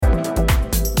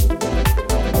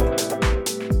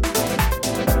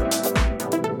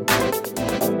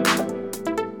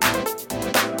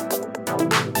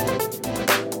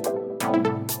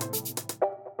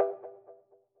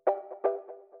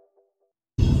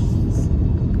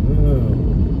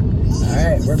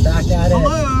We're back at it.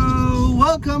 Hello!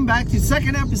 Welcome back to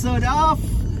second episode of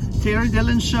Taylor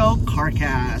Dillon Show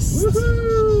CarCast.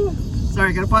 Woohoo!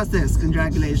 Sorry, gotta pause this.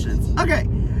 Congratulations. Okay,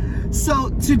 so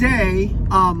today,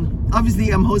 obviously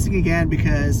I'm hosting again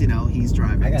because, you know, he's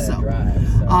driving. I gotta drive.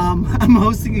 So. I'm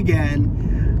hosting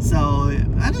again. So,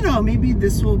 I don't know, maybe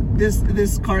this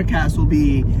CarCast will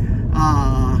be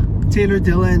Taylor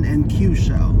Dillon and Q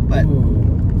show. But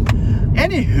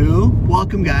anywho,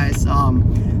 welcome guys.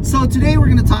 So today we're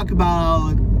gonna talk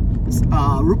about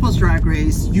RuPaul's Drag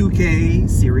Race UK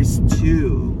Series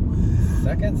 2.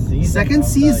 Second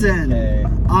season.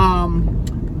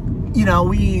 You know,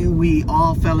 we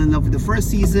all fell in love with the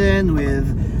first season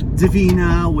with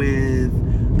Divina, with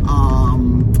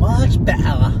much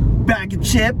better. Bag of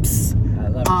Chips, I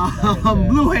love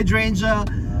Blue Hydrangea,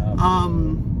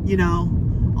 you know,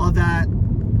 all that.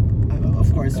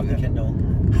 Of course, Coffee Kindle.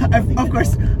 Of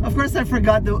course, I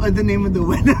forgot the name of the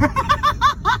winner.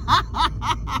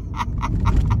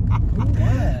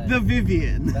 The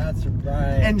Vivian. That's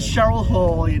right. And Cheryl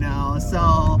Hole, you know. So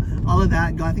all of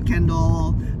that, Gothic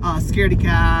Kendall, Scaredy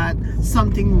Cat,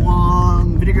 Something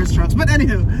Wong, Vinegar Strokes. But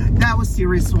anywho, that was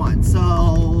Series 1. So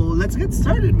let's get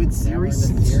started with Series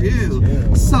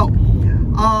 2. So,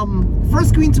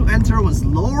 first queen to enter was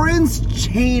Lawrence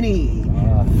Chaney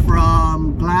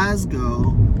from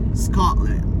Glasgow,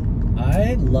 Scotland.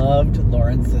 I loved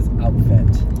Lawrence's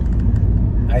outfit.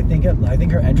 I think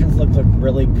her entrance looked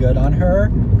really good on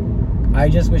her. I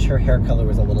just wish her hair color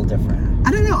was a little different.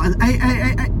 I don't know.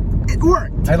 It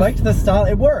worked. I liked the style.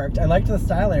 It worked. I liked the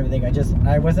style and everything.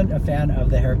 I wasn't a fan of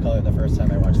the hair color the first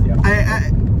time I watched the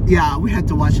episode. Yeah, we had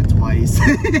to watch it twice.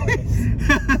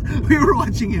 We were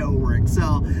watching it at work.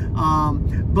 So,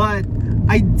 but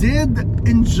I did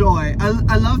enjoy.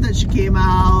 I love that she came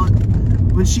out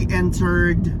when she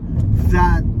entered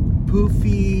that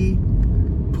poofy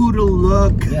poodle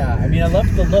look. Yeah, I mean, I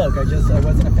loved the look. I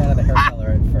wasn't a fan of the hair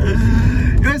color at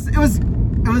first. It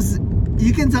was.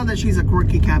 You can tell that she's a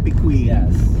quirky, campy queen.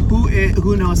 Yes.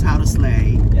 Who knows how to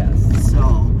slay. Yes.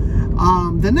 So,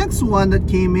 the next one that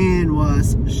came in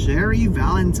was Sherry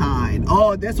Valentine.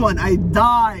 Oh, this one, I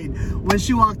died when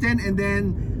she walked in and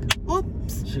then,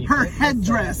 oops, her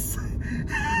headdress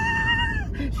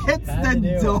hits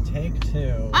the door. Take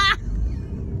two.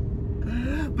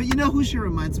 But you know who she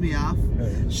reminds me of?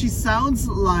 Who? She sounds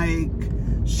like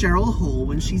Cheryl Hole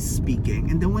when she's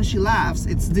speaking, and then when she laughs,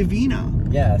 it's Divina.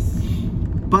 Yes.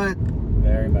 But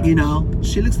very much. You know,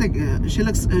 she looks like she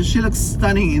looks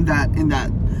stunning in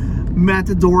that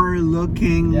matador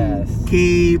looking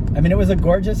cape. I mean, it was a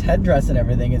gorgeous headdress and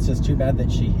everything. It's just too bad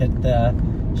that she hit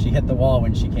the wall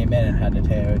when she came in and had to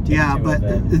take yeah, two but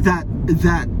of it.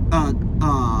 that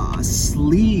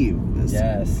sleeve is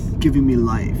giving me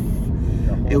life.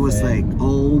 It was like,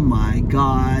 oh my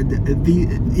god.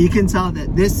 You can tell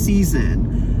that this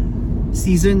season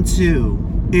 2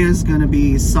 is gonna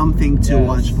be something to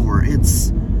watch for.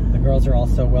 The girls are all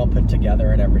so well put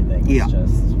together and everything. It's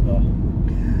just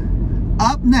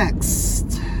Up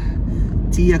next,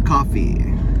 Tia Kofi.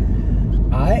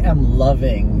 I am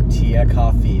loving Tia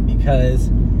Kofi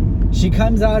because she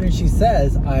comes out and she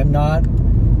says, I'm not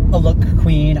a look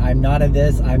queen, I'm not a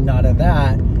this, I'm not a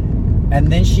that. And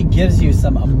then she gives you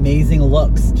some amazing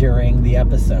looks during the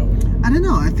episode. I don't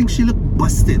know. I think she looked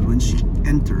busted when she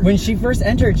entered. When she first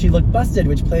entered, she looked busted,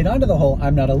 which played onto the whole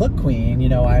 "I'm not a look queen." You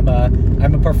know, I'm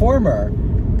a performer.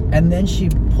 And then she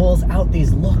pulls out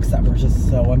these looks that were just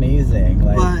so amazing.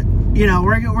 Like, but you know,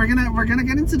 we're gonna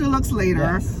get into the looks later.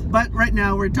 Yes. But right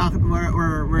now we're talking.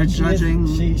 We're judging.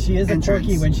 She is a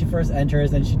quirky when she first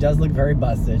enters, and she does look very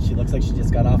busted. She looks like she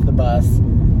just got off the bus.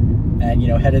 And, you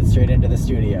know, headed straight into the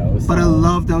studio. So. But I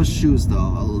love those shoes,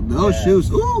 though. Those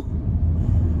shoes. Ooh!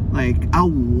 Like, I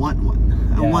want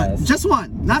one. I want just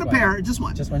one. Not a pair, just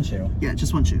one. Just one shoe. Yeah,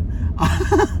 just one shoe.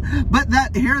 But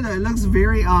that hair, though, it looks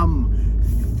very,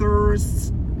 thirsty.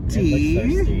 It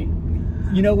looks thirsty.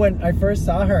 You know, when I first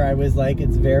saw her, I was like,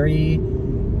 it's very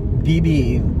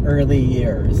BB early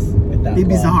years with that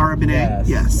BB look. Zahara Benet.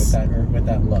 Yes. With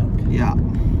that look. Yeah.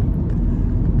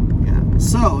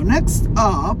 So, next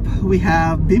up, we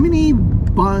have Bimini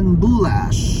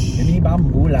Bonbulash. Bimini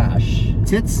Bonbulash.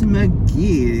 Tits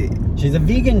McGee. She's a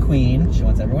vegan queen. She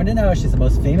wants everyone to know she's the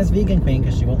most famous vegan queen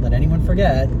because she won't let anyone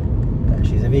forget that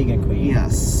she's a vegan queen.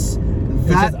 Yes.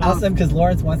 Which is awesome because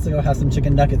Lawrence wants to go have some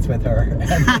chicken nuggets with her. And they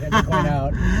have to point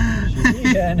out she's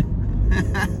vegan.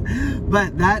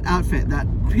 But that outfit, that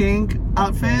pink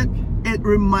outfit, it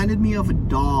reminded me of a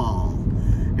doll.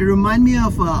 It reminded me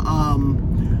of a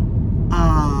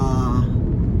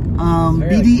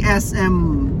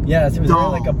BDSM yes, it was doll.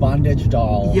 Very like a bondage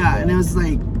doll. Yeah, and it was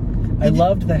like I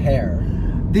loved the hair.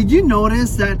 Did you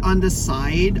notice that on the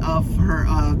side of her,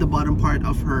 the bottom part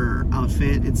of her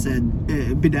outfit, it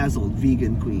said bedazzled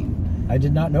vegan queen? I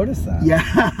did not notice that. Yeah,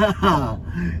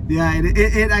 yeah,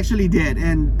 it actually did.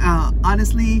 And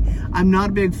honestly, I'm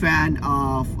not a big fan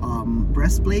of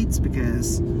breastplates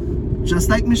because, just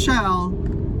like Michelle,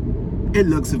 it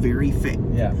looks very fake.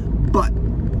 Yeah. But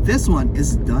this one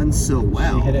is done so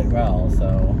well. She hit it well,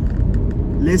 so.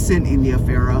 Listen, India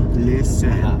Farah,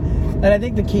 listen. And I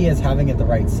think the key is having it the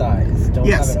right size. Don't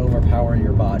Yes. have it overpower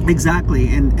your body. Exactly,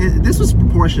 and this was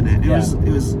proportionate. It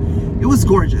Yeah. was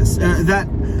gorgeous.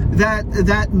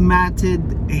 That matted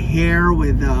hair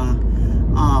with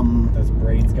Those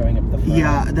braids going up the front.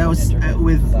 yeah, that was intricate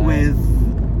with design.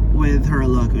 her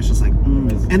look. It was just like,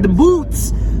 was- and it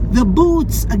was the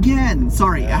boots again.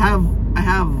 Sorry, Yeah. I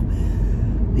have.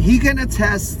 He can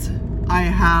attest. I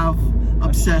have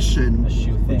obsession a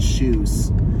shoe thing. with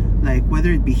shoes, like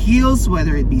whether it be heels,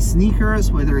 whether it be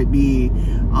sneakers, whether it be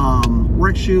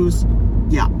work shoes.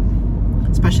 Yeah,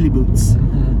 especially boots.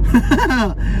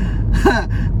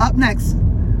 Up next,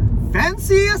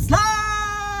 Fancy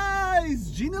Slice,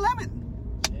 Gina Lemon.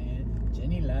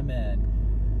 Ginny Lemon.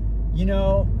 You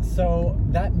know, so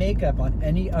that makeup on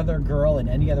any other girl in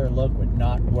any other look would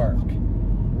not work.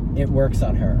 It works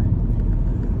on her.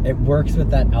 It works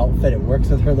with that outfit. It works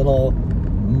with her little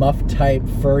muff type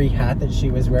furry hat that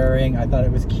she was wearing. I thought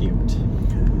it was cute.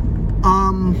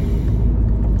 And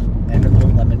her little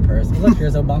lemon purse. Look,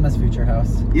 here's Obama's future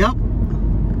house. Yep.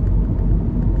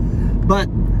 But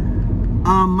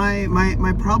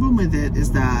my problem with it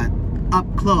is that up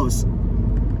close,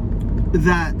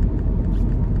 that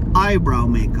eyebrow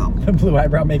makeup. The blue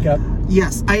eyebrow makeup.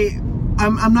 Yes,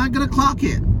 I'm not gonna clock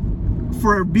it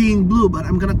for being blue, but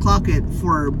I'm gonna clock it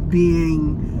for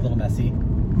being A little messy.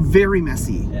 very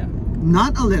messy. Yeah.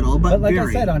 Not a little, but like very.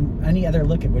 I said, on any other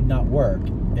look, it would not work.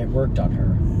 It worked on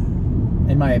her,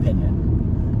 in my opinion.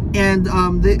 And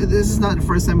this is not the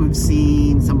first time we've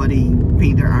seen somebody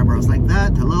paint their eyebrows like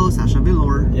that. Hello, Sasha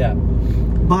Velour. Yeah.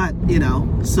 But you know,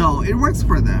 so it works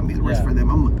for them. It works Yeah. for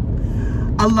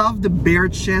them. I love the bare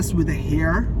chest with the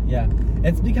hair, Yeah.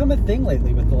 It's become a thing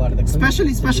lately with a lot of the queens. especially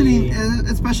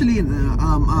in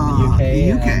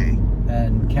the UK.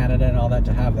 And Canada and all that,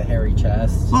 to have the hairy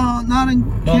chest. Well, not in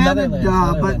Well, Canada,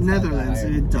 Netherlands but had the Netherlands higher-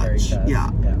 in hairy Dutch. chest. Yeah.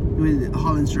 Yeah. With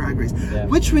Holland's Drag Race, Yeah.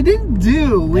 which we didn't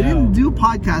do. We No. didn't do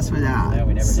podcasts for that. No,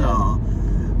 we never so,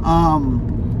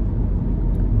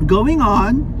 going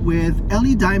on with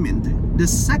Ellie Diamond, the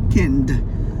second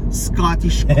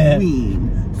Scottish queen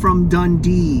from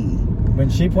Dundee. When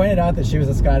she pointed out that she was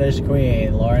a Scottish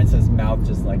queen, Lawrence's mouth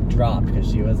just like dropped because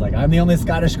she was like, I'm the only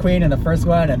Scottish queen in the first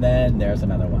one, and then there's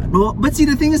another one. Well, but see,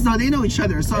 the thing is, though, they know each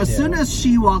other. So They as do. soon as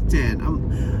she walked in,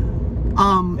 They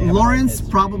have a Lawrence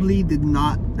history. probably did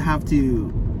not have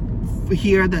to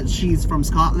hear that she's from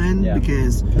Scotland Yeah.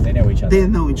 because They know each other. they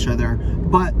know each other.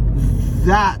 But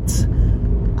that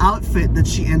outfit that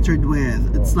she entered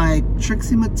with, it's like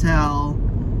Trixie Mattel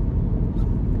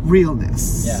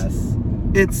realness. Yes.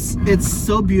 It's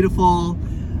so beautiful.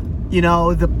 You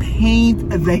know, the paint,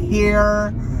 the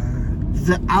hair,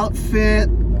 the outfit.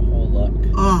 The whole look.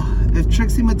 If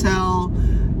Trixie Mattel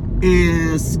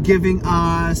is giving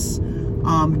us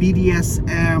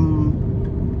BDSM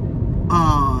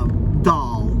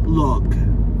doll look,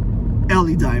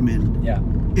 Ellie Diamond Yeah.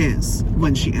 is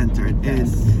when she entered,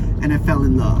 Yes. and I fell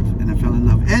in love,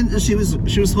 and she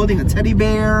was holding a teddy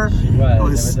bear. She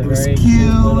was. It It was was a very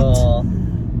cute. little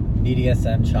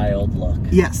BDSM child look.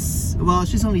 Yes, well,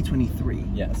 she's only 23.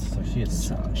 Yes, so she is a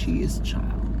So child. she is a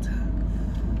child.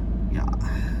 Yeah.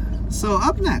 So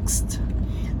up next,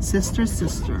 Sister.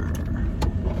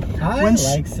 I when she-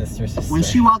 like Sister. When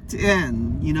she walked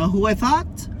in, you know who I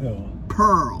thought? Oh,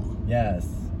 Pearl. yes.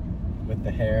 With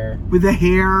the hair. With the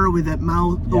hair, with that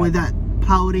mouth, Yeah. with that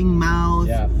pouting mouth.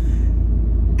 Yeah.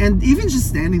 And even just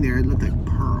standing there, it looked like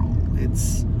Pearl.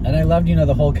 It's And I loved,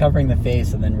 the whole covering the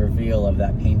face and then reveal of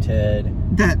that painted.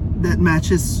 that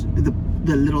matches the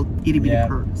little itty bitty Yeah,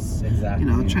 purse. exactly.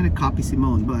 You know, trying to copy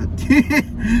Simone, but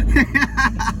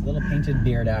Little painted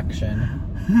beard action.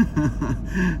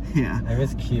 yeah. It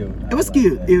was cute. It was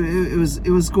cute. It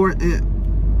was gorgeous.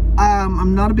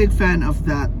 I'm not a big fan of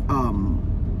that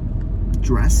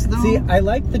dress though. See, I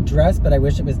like the dress, but I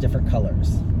wish it was different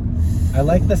colors. I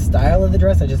like the style of the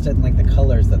dress. I just didn't like the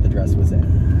colors that the dress was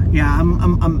in. Yeah,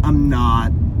 I'm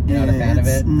not. You're not a fan of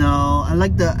it? No, I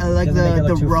like Doesn't make it the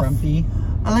look too ruff. frumpy.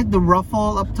 I like the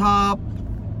ruffle up top,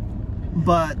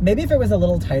 but Maybe if it was a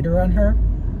little tighter on her,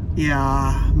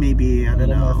 yeah, maybe I a don't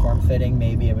little more know. form fitting,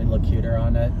 maybe it would look cuter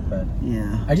on it. But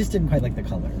Yeah, I just didn't quite like the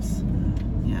colors.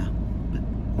 yeah.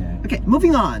 Yeah. Okay,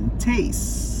 moving on.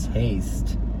 Taste.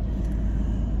 Taste.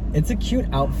 It's a cute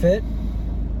outfit.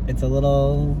 It's a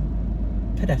little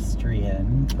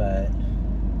pedestrian, but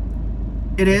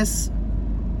It is.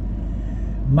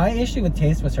 my issue with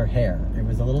Taste was her hair. It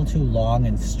was a little too long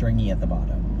and stringy at the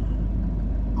bottom.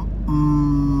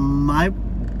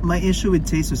 My issue with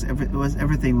Taste was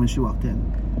everything when she walked in.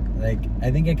 Like, I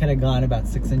think it could have gone about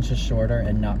 6 inches shorter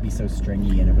and not be so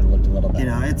stringy, and it would have looked a little better. You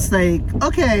know, it's like,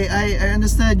 okay, I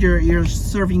understand you're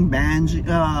serving Banji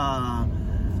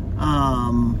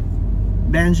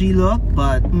look,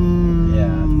 but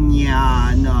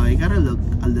yeah, no, you gotta look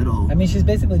a little. I mean, she's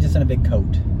basically just in a big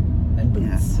coat and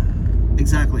boots. Yeah,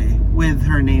 exactly, with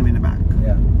her name in the back.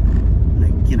 Yeah.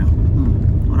 Like, you know,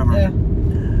 whatever. Yeah.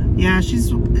 Yeah,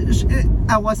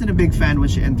 I wasn't a big fan when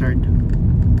she entered.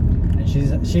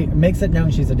 And she makes it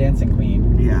known she's a dancing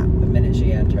queen Yeah. the minute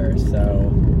she enters, so.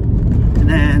 And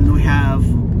then we have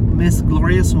Miss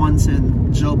Gloria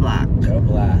Swanson, Joe Black. Joe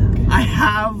Black. I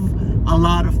have a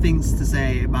lot of things to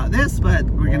say about this, but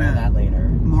we're More gonna on that later.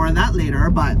 more on that later.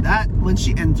 But that when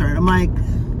she entered, I'm like,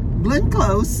 Glenn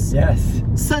Close, Yes.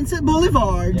 Sunset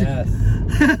Boulevard. Yes.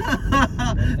 With the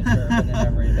turban and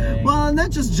everything. Well, not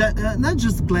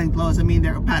just Glenn Close. I mean,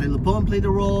 Patti LuPone played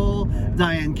the role.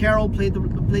 Diane Carroll played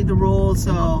the role.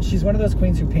 So She's one of those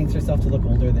queens who paints herself to look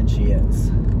older than she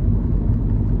is.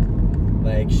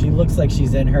 Like, she looks like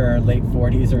she's in her late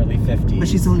 40s, early 50s. but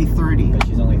she's only 30. But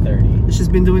she's only 30. She's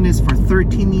been doing this for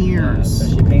 13 Yeah, years.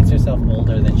 so she paints herself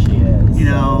older than she is. You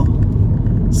know.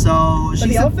 So But she's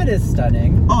the outfit is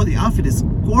stunning. oh, the outfit is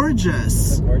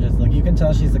gorgeous. It's a gorgeous look. You can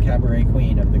tell she's the cabaret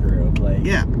queen of the group. Like,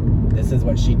 Yeah. this is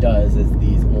what she does, is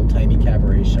these old-timey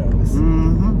cabaret shows.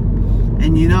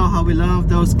 And you know how we love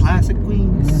those classic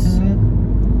queens.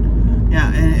 Mhm.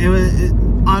 Yeah, and it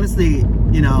honestly,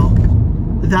 you know,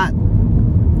 that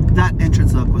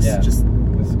entrance look was just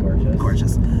It was gorgeous.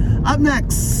 gorgeous. Up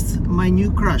next, my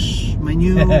new crush, my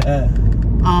new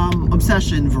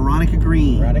obsession, Veronica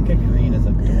Green. Veronica Green is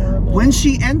adorable. When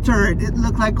she entered, it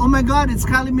looked like, oh my god, it's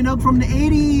Kylie Minogue from the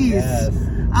 80s. Yes.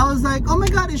 I was like, oh my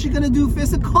god, is she gonna do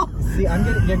physical? See, I'm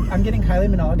getting Kylie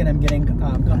Minogue and I'm getting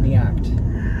Courtney Act.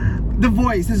 The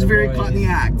voice is The very voice. Courtney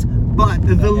Act, but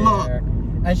the look. hair.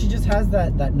 And she just has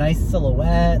that nice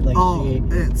silhouette. Like, she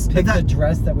it's picked a that,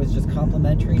 dress that was just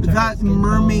complimentary to her that skin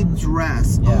mermaid tones.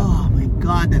 dress. Yeah. Oh my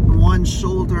god, that one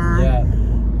shoulder. Yeah.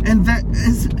 And that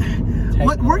is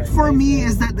what Tight worked for me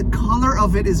laces. is that the color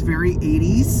of it is very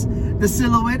 80s. The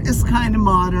silhouette is kind of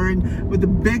modern with the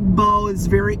big bow. It's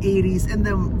very 80s, and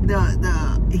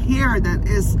the hair that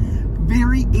is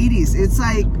very 80s. It's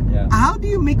like, how do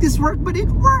you make this work? But it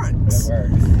works. It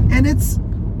works. And it's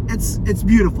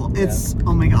beautiful. It's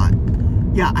oh my god.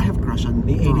 Yeah, I have a crush on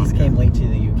The 80s Veronica. came late to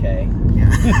the UK. Yeah.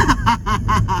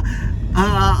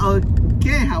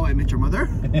 Okay, How I Met Your Mother.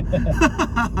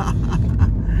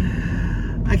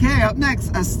 Okay, up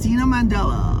next, Astina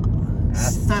Mandela.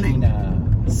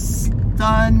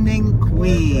 Stunning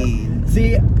queen.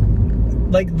 See,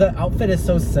 like, the outfit is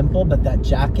so simple, but that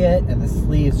jacket and the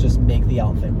sleeves just make the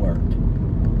outfit work.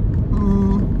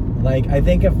 Like, I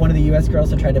think if one of the US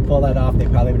girls had tried to pull that off, they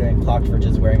probably would have been clocked for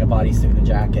just wearing a bodysuit and a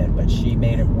jacket, but she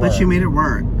made it work. But she made it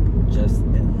work. Just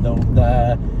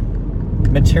the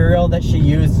material that she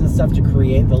used and stuff to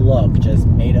create the look just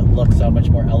made it look so much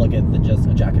more elegant than just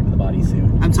a jacket with a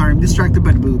bodysuit. I'm sorry, I'm distracted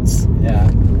by the boots. Yeah.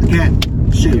 Again,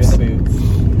 shoes. The boots.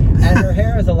 And her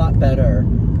hair is a lot better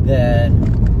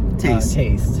than Taste.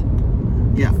 Taste.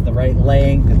 Yeah. It's the right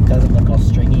length. It doesn't look all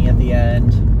stringy at the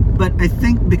end. But I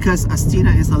think because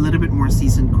Astina is a little bit more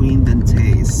seasoned queen than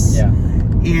Taste. Yeah.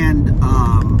 And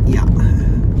yeah.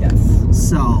 Yes.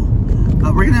 So,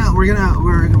 we're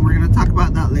gonna talk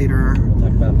about that later. We'll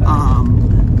talk about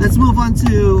that. Let's move on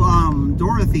to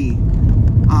Dorothy,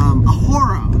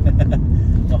 Ahura.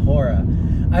 Ahura.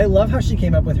 I love how she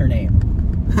came up with her name.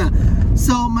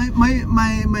 So my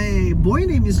boy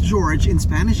name is George. In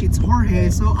Spanish, it's Jorge.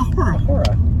 So Ahura. Ahura.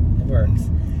 It works.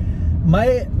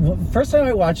 First time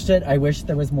I watched it, I wished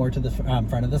there was more to the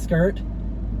front of the skirt.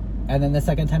 And then the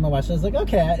second time I watched it, I was like,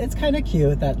 okay, it's kind of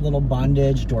cute, that little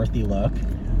bondage Dorothy look.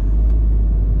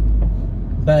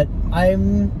 But I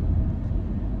don't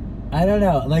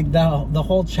know, like the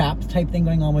whole chaps type thing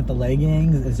going on with the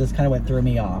leggings is just kind of what threw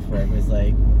me off. Where it was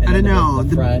like, I don't know,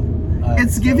 the front.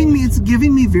 It's giving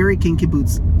me very Kinky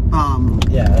Boots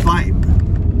vibe.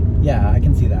 Yeah, I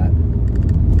can see that.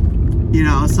 You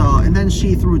know, so and then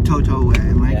she threw Toto away.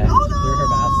 I'm like, Yeah, oh she no, threw her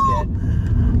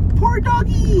basket. poor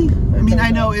doggy. I mean, Toto.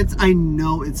 I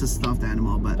know it's a stuffed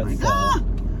animal, but like, still.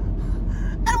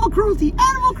 animal cruelty.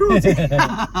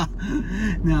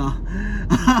 No.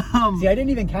 See, I didn't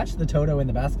even catch the Toto in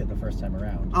the basket the first time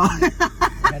around.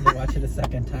 I had to watch it a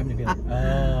second time to be like,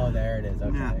 oh, there it is.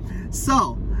 Okay. Yeah.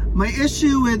 So my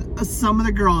issue with some of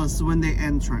the girls when they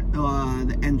enter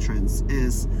the entrance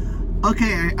is,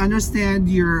 okay, I understand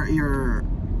you're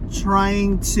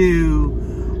trying to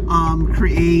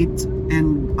create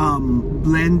and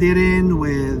blend it in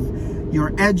with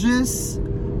your edges,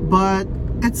 but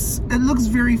it looks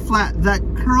very flat. That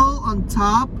curl on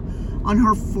top on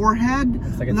her forehead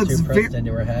It's like it's looks too pressed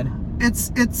into her head. It's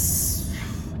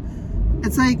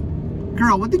like,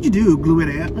 girl, what did you do? Glue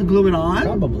it on?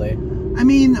 Probably. I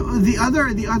mean, the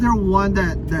other one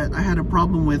that I had a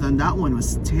problem with on that one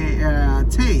was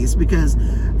Taze, because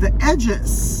the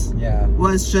edges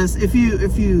was just, if you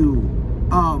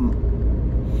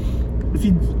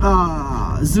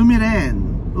zoom it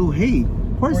in. Oh, hey,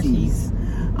 horsies.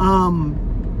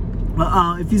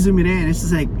 If you zoom it in, it's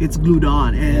just like it's glued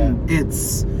on, and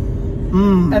it's.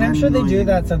 And I'm sure they do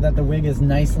that so that the wig is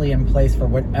nicely in place for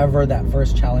whatever that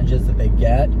first challenge is that they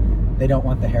get. They don't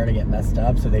want the hair to get messed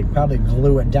up, so they probably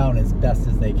glue it down as best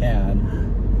as they can,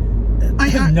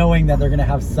 knowing that they're going to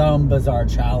have some bizarre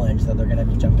challenge that they're going to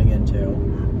be jumping into.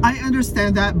 I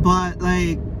understand that, but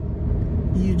like,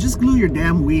 you just glue your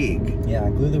damn wig. Yeah,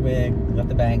 glue the wig, let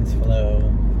the bangs flow.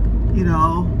 You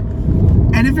know,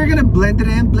 and if you're gonna blend it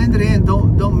in.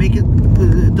 Don't make it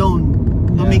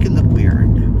make it look weird.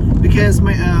 Because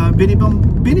my Bimini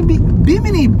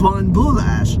Bon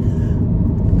Boulash.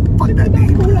 Fuck that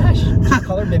name. Just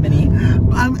call her Bimini.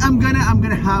 I'm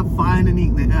gonna have find a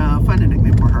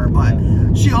nickname for her, but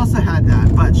she also had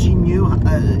that, but she knew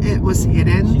it was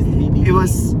hidden. She's the BBB.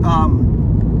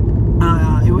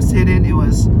 It was hidden. It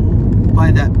was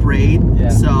by that braid. Yeah.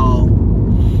 So,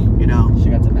 you know, she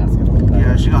got to mask it a little better.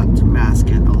 Yeah, she got to mask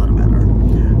it a little better.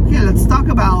 Okay, let's talk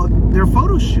about their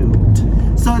photo shoot.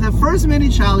 So the first mini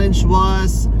challenge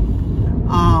was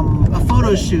a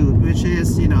photo shoot, which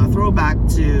is, you know, a throwback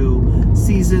to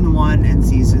season 1 and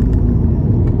season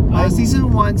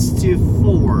 1 to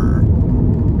 4.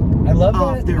 I love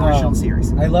of the original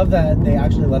series. I love that they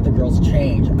actually let the girls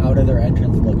change out of their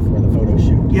entrance look for the photo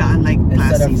shoot. Yeah, unlike last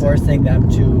instead of season. forcing them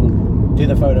to do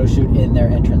the photo shoot in their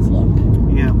entrance look.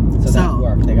 Yeah. So that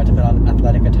worked. They got to put on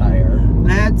athletic attire.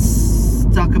 Let's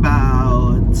talk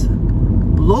about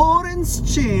Lawrence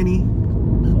Chaney.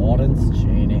 Lawrence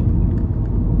Chaney.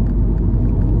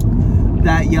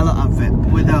 That yellow outfit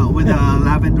with a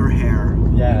lavender hair.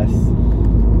 Yes.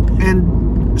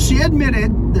 And she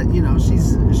admitted that, you know,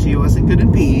 she wasn't good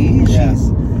at PE. Yeah.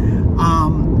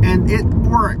 And it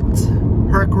worked.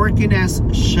 Her quirkiness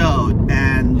showed,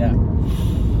 and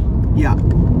yeah.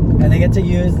 And they get to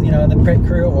use, you know, the Brit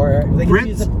crew, or they get to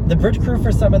use the Brit crew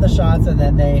for some of the shots, and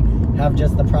then they have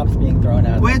just the props being thrown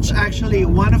at them. Which actually,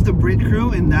 one of the Brit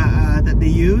crew in that that they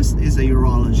used is a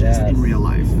urologist in real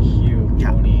life. Cute,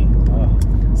 Tony. Oh.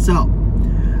 So,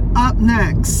 up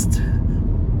next,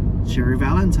 Cherry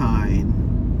Valentine.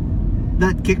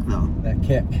 That kick, though. That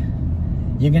kick.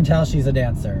 You can tell she's a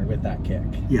dancer with that kick.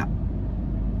 Yeah.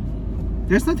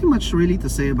 There's nothing much really to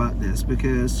say about this,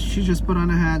 because she just put on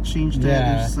a hat, changed it.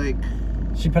 It's just like,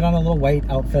 she put on a little white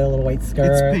outfit, a little white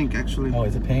skirt. it's pink, actually. Oh,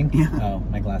 is it pink? Yeah. Oh,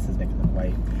 my glasses make it look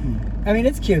white. I mean,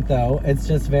 it's cute though. It's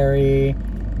just very.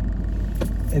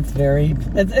 It's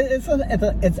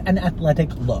an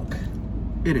athletic look.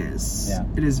 It is. Yeah.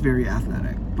 It is very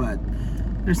athletic, but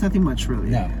there's nothing much really.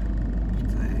 No.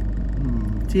 It's like,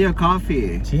 Tia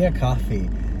Coffee. Tia Coffee.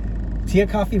 Tia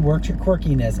Coffee worked her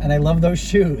quirkiness, and I love those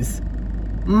shoes.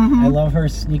 I love her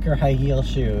sneaker high heel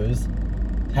shoes.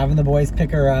 Having the boys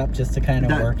pick her up just to kind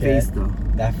of work face, it. Though.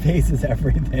 That face is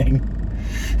everything.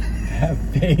 That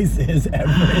face is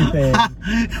everything.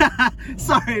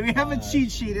 Sorry, we have a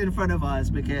cheat sheet in front of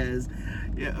us because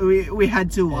we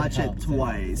had to watch it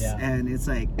twice, and it's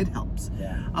like, it helps.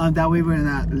 That way we're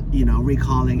not, you know,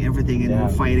 recalling everything and we're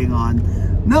fighting on,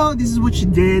 no, this is what she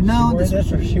did, no, she wore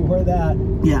this or she wore that.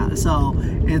 Yeah, so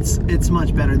it's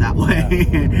much better that way.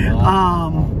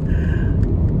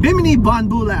 Bimini Bon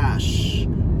Boulash,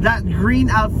 that green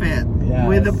outfit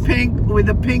with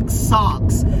the pink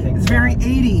socks. It's very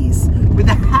 80s with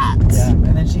the hat. Yeah,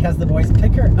 and then she has the boys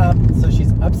pick her up so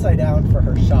she's upside down for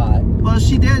her shot. Well,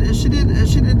 she did.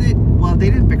 Well, they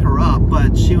didn't pick her up,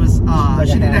 but she was.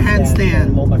 She did a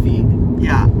handstand. Hold my feet.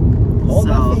 Yeah. Hold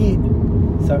my feet.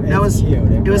 So that was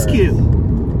cute. It was cute.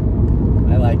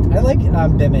 I like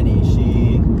Bimini.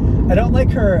 I don't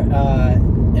like her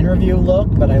interview look,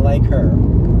 but I like her.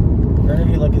 Her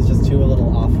interview look is just too a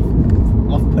little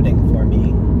off-putting for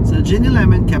me. So Ginny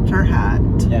Lemon kept her hat.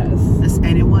 Yes. Does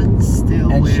anyone still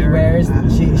and wear?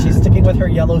 And she's sticking with her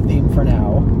yellow theme for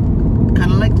now.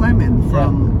 Kind of like Lemon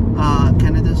from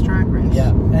Canada's Drag Race. Yeah,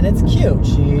 and it's cute.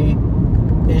 She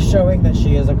is showing that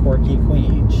she is a quirky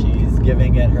queen. She's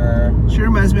giving it her. She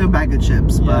reminds me of Bag of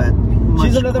Chips, Yeah. but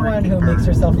She's another one who makes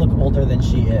herself look older than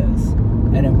she is,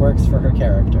 and it works for her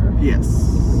character. Yes.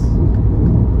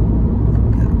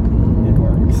 It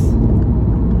works.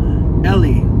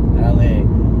 Ellie.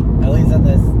 Ellie's in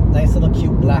this nice little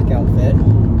cute black outfit.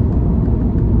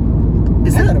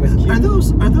 Is I that? thought it was cute. Are those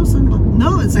sunglasses?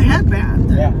 No, it's a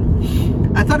headband. Yeah.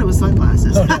 I thought it was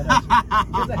sunglasses. Oh, no,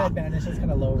 it's a headband. It's just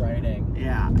kind of low riding.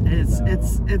 Yeah,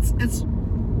 it's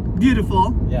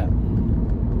beautiful. Yeah.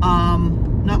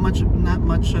 Not much on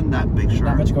that picture.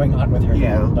 Not much going on with her,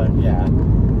 Yeah. though, but yeah.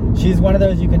 She's one of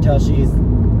those you can tell she's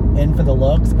in for the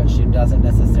looks, but she doesn't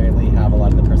necessarily have a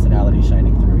lot of the personality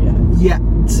shining through yet.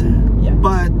 Yeah.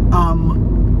 But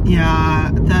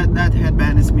yeah, that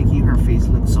headband is making her face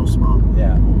look so small.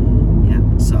 Yeah. Yeah.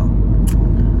 So,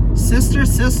 sister.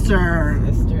 Sister.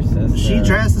 She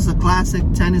dressed as a classic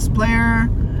tennis player.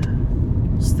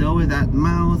 Still with that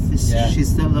mouth. Yeah. She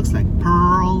still looks like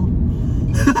Pearl.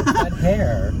 That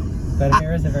hair. That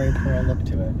hair has a very Pearl look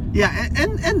to it. Yeah,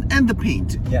 and the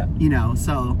paint. Yeah. You know,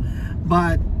 so,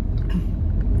 but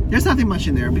there's nothing much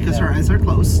in there because her eyes are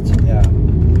closed. Yeah.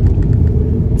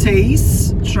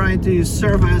 Tace trying to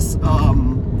serve as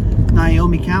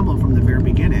Naomi Campbell from the very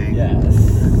beginning. Yes.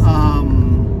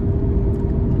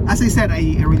 As I said,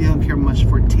 I really don't care much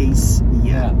for Tace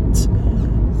yet.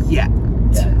 Yet.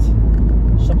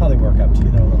 She'll probably work up to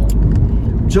you though a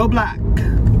little. Joe Black.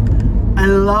 I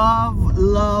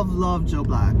love Joe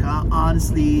Black.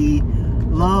 Honestly,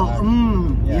 love.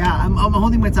 Yeah, I'm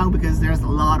holding my tongue because there's a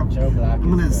lot of. Joe Black. I'm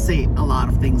gonna say a lot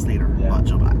of things later about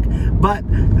Joe Black, but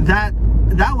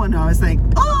that one I was like,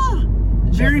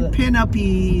 very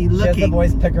pin-uppy looking. She has the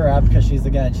boys pick her up because she's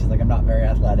like, I'm not very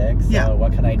athletic, so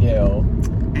what can I do?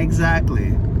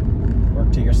 Exactly.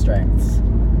 Work to your strengths.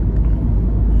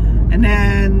 And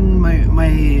then my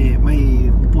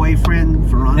boyfriend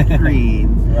Veronica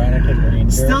Green. Veronica Green.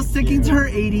 Still sticking to her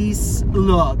 80s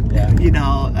look, you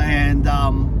know, and I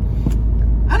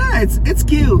don't know, it's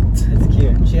cute. It's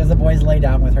cute. She has the boys lay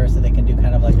down with her so they can do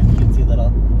kind of like a cutesy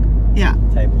little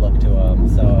type look to them.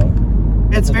 So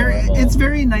it's very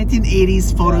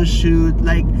 1980s photo shoot,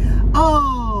 like,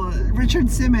 oh, Richard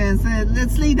Simmons,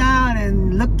 let's lay down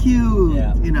and look cute,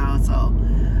 you know. So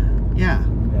yeah.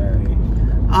 Very.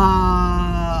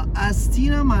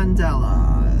 Astina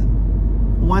Mandela.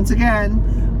 Once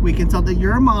again, we can tell that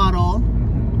you're a model.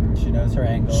 She knows her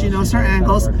angles. She knows her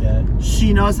angles.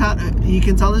 She knows how to, you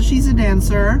can tell that she's a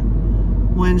dancer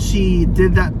when she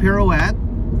did that pirouette.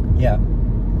 Yeah.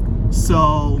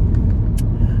 So,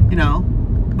 you know,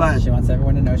 but she wants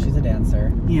everyone to know she's a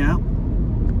dancer. Yeah.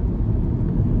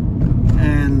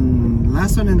 And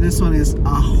last one in this one is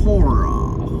Ahura.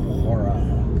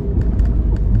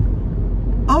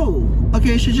 Oh,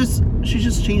 okay. She just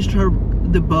changed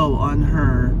the bow on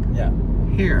her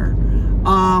hair.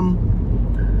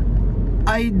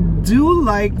 I do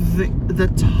like the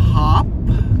top.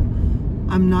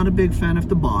 I'm not a big fan of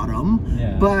the bottom.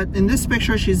 Yeah. But in this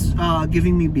picture, she's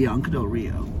giving me Bianca Del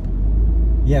Rio.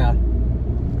 Yeah.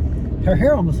 Her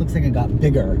hair almost looks like it got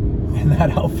bigger in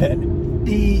that outfit.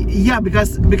 Yeah,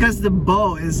 because the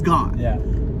bow is gone. Yeah.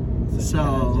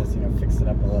 So just fix it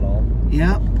up a little.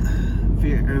 Yeah.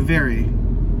 Very.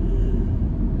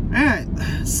 Alright,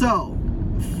 so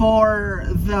for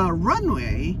the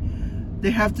runway,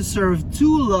 they have to serve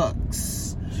 2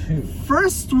 looks.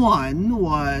 First one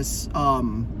was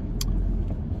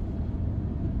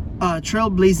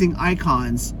trailblazing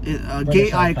icons,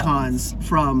 gay icons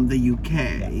from the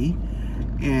UK,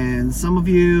 and some of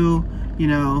you, you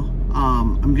know,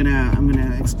 I'm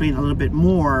gonna explain a little bit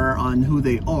more on who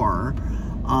they are.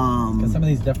 Because some of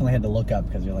these definitely had to look up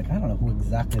because you're like, I don't know who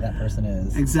exactly that person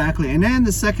is. Exactly. And then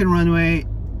the second runway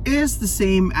is the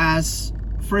same as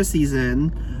first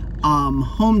season,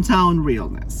 hometown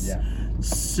realness. Yeah.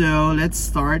 So let's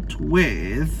start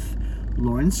with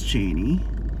Lawrence Chaney.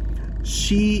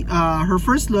 She her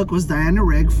first look was Diana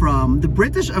Rigg from the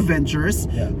British Avengers,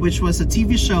 which was a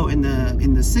TV show in the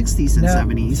 60s and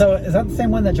 70s. So is that the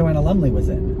same one that Joanna Lumley was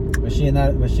in? Was she in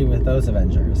that? Was she with those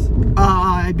Avengers?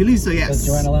 I believe so. Yes. Because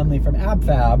Joanna Lumley from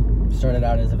AbFab started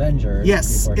out as Avengers.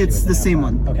 Yes, it's the same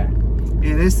one. Okay.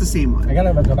 It is the same one. I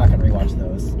gotta go back and rewatch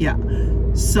those. Yeah.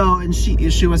 So and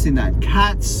she was in that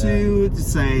cat suit.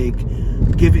 It's like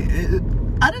giving.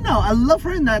 I don't know. I love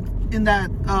her in that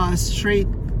straight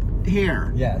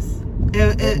hair. Yes.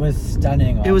 It was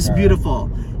stunning. It was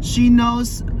beautiful. She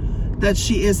knows that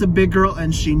she is a big girl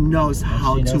and she knows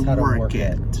how to work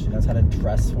it. She knows how to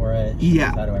dress for it. She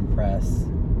knows how to impress.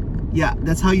 Yeah,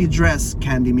 that's how you dress,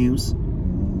 Candy Muse.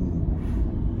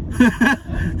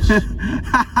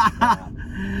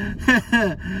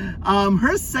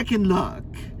 Her second look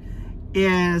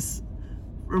is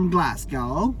from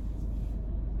Glasgow.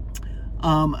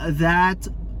 That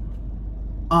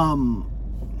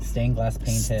Stained glass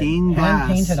painted. Stained glass.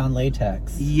 Hand painted on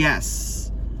latex.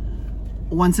 Yes.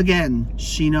 Once again,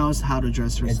 she knows how to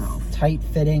dress herself. It's tight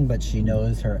fitting, but she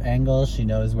knows her angles. She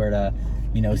knows where to,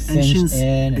 cinch she's-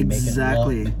 in and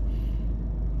exactly. make it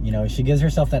look. She gives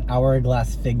herself that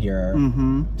hourglass figure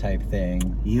Mm-hmm. type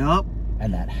thing. Yup.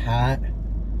 And that hat.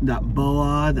 That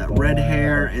red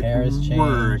hair. her hair is It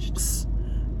works.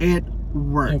 It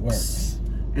works. It works.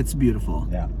 It's beautiful.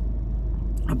 Yeah.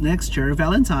 Up next, Cherry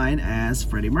Valentine as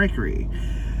Freddie Mercury.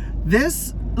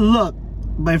 This look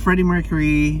by Freddie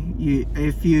Mercury,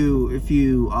 if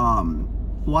you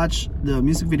watch the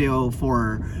music video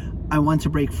for I Want to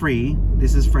Break Free,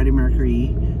 this is Freddie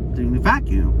Mercury doing the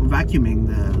vacuuming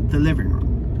the living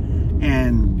room.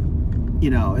 And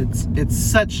it's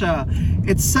such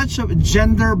a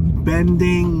gender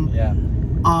bending. Yeah.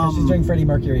 She's doing Freddie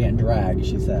Mercury in drag,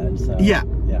 she said. So Yeah.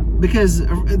 Yeah. Because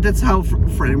that's how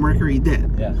Freddie Mercury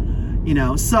did. Yeah.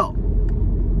 So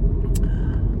With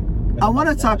I a want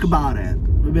to talk mustache. about it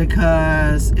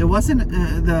because it wasn't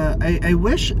I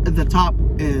wish the top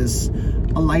is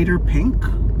a lighter pink.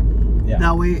 Yeah.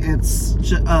 That way it's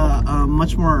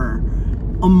much more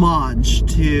homage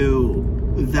to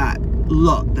that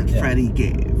look that Yeah. Freddie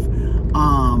gave.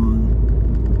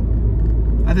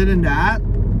 Other than that,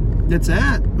 that's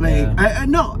it. Like, Yeah.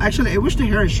 no, actually, I wish the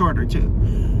hair is shorter too.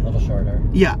 A little shorter.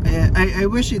 Yeah, I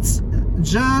wish it's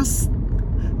just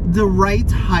the right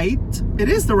height. It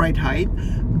is the right height,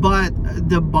 but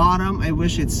the bottom, I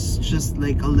wish it's just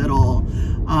like a little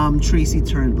Tracy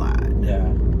Turnblad. Yeah.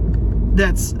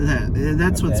 That's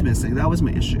what's Okay. missing. That was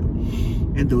my issue.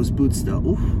 And those boots though.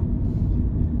 Oof.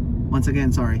 Once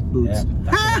again, sorry, boots.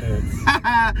 Yeah. Boots.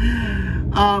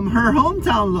 Her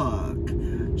hometown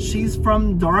look. She's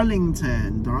from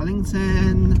Darlington.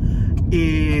 Darlington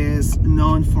is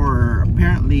known for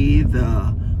apparently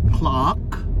the clock.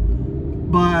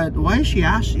 But why is she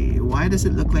ashy? Why does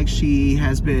it look like she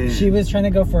has been... She was trying to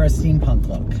go for a steampunk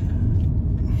look.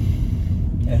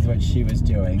 Is what she was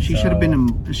doing. She should have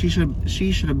been. She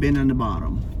should have been on the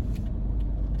bottom.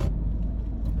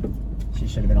 She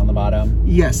should have been on the bottom.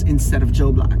 Yes, instead of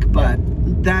Joe Black. But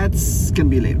that's gonna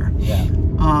be later. Yeah.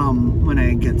 When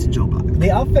I get to Joe Black.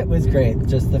 The outfit was great.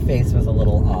 Just the face was a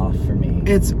little off for me.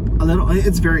 It's a little.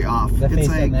 It's very off. The It's face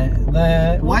like and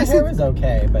why the is hair it- was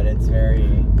okay, but it's very.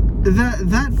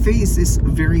 that face is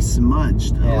very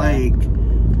smudged. Yeah. Like,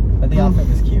 But the outfit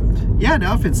was cute. yeah, the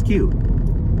outfit's cute.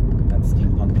 That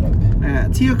steampunk look.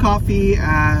 Tia Coffee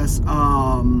as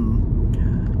Alan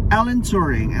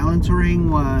Turing. Alan Turing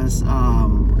was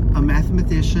a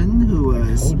mathematician who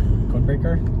was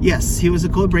Codebreaker. yes, he was a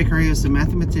code breaker. He was a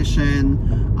mathematician.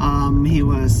 He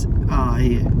was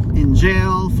in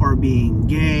jail for being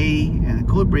gay and a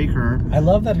code breaker. I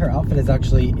love that her outfit is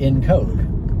actually in code,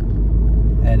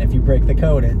 and if you break the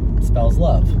code, it spells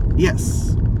love,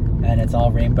 Yes. and it's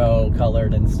all rainbow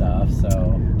colored and stuff.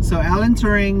 So Alan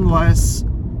Turing was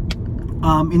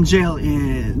in jail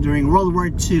during World War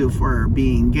II for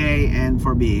being gay and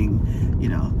for being,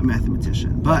 a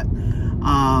mathematician. But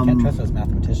Can't trust those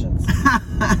mathematicians. Lock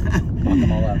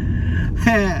them all up.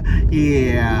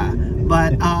 yeah.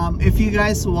 But if you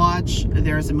guys watch,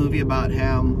 there's a movie about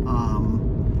him.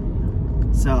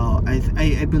 So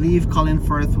I believe Colin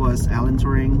Firth was Alan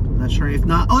Turing. Not sure if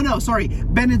not. Oh no, sorry.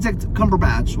 Benedict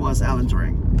Cumberbatch was Alan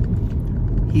Turing.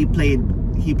 He played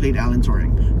Alan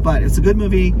Turing. But it's a good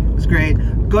movie. It's great.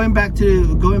 Going back to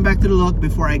the look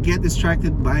before I get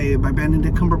distracted by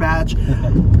Benedict Cumberbatch.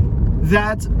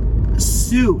 That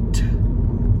suit,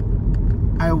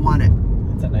 I want it.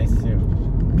 It's a nice suit.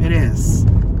 It is.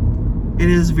 It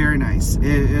is very nice. It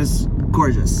is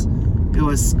gorgeous. It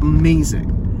was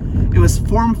amazing. It was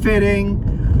form-fitting.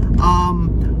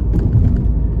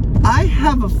 I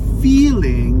have a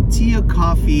feeling Tia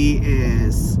Coffee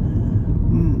is,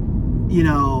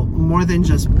 more than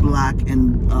just black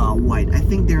and white. I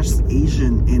think there's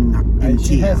Asian in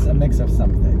She Tia. has a mix of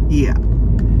something. Yeah.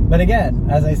 But again,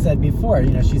 as I said before,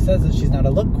 she says that she's not a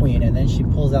look queen, and then she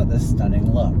pulls out this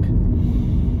stunning look.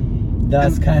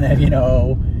 Thus, kind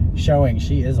of, showing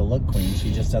she is a look queen.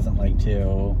 She just doesn't like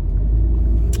to.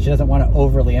 She doesn't want to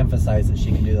overly emphasize that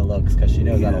she can do the looks because she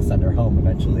knows that'll send her home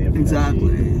eventually if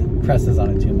Exactly. she presses on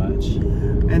it too much.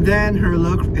 And then her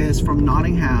look is from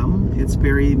Nottingham. It's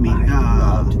very I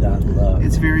loved that look.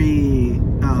 It's very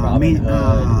Robin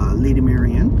Hood. Lady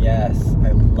Marian. Yes,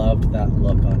 I loved that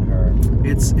look on her.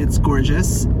 It's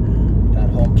gorgeous. That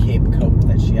whole cape coat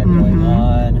that she had going Mhm.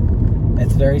 on.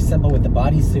 It's very simple with the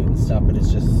bodysuit and stuff, but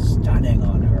it's just stunning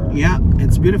on her. Yeah,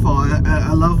 it's beautiful.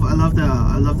 I love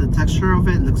the texture of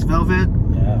it. It looks velvet.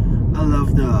 Yeah. I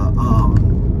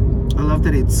love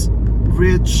that it's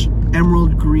rich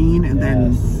emerald green and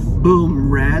then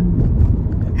boom red,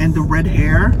 and the red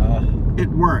hair. It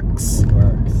works. It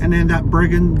works. And then that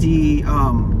burgundy,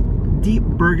 deep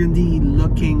burgundy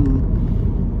looking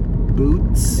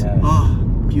boots. Yes. Oh,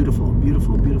 beautiful,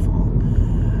 beautiful, beautiful.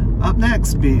 Up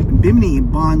next, Bimini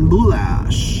Bon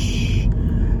Boulash.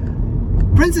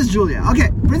 Princess Julia.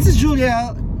 Okay, Princess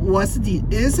Julia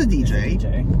is a DJ.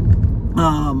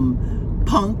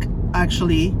 Punk,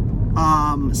 actually.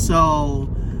 So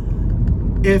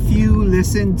if you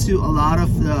listen to a lot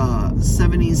of the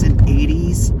 70s and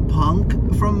 80s punk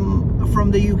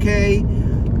from the UK,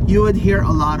 you would hear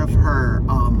a lot of her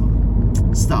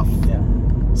stuff. Yeah.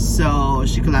 So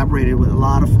she collaborated with a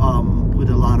lot of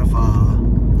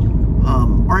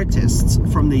artists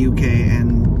from the UK,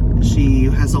 and she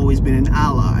has always been an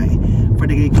ally for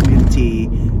the gay community,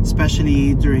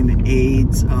 especially during the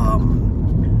AIDS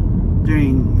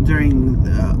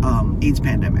AIDS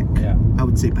pandemic. Yeah. I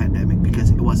would say pandemic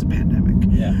because it was a pandemic.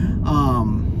 Yeah.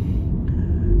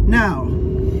 Now,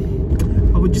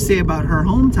 what would you say about her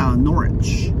hometown,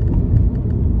 Norwich?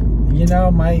 You know,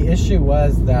 my issue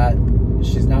was that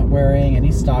she's not wearing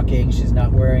any stockings. She's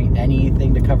not wearing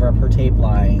anything to cover up her tape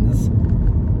lines.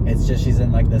 It's just she's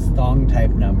in like this thong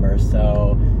type number.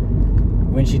 So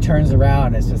when she turns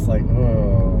around, it's just like,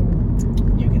 oh,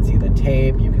 you can see the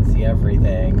tape, you can see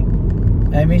everything.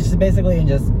 I mean, she's basically in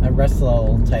just a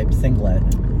wrestle type singlet.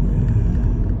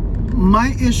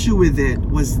 My issue with it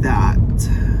was that,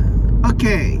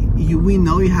 okay, we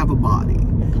know you have a body.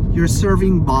 You're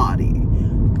serving body.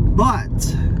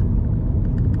 But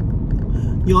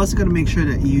you also got to make sure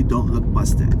that you don't look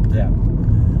busted. Yeah.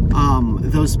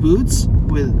 Those boots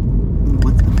with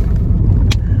what?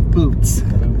 Boots.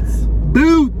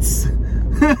 Boots.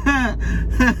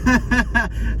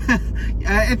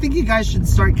 I think you guys should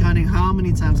start counting how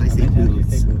many times I say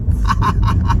boots.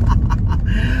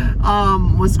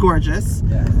 Was gorgeous.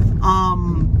 Yeah.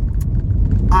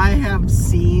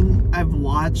 I've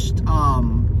watched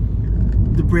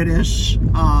the British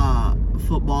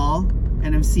football,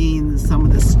 and I've seen some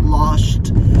of the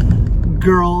sloshed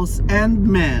girls and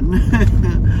men.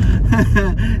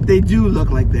 They do look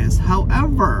like this.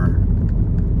 However,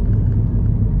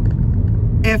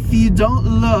 if you don't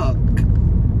look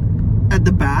at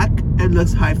the back, it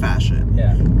looks high fashion.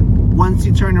 Yeah. Once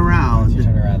you turn around,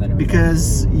 then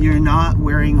because you're not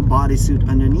wearing a bodysuit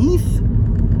underneath,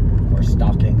 or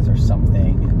stockings or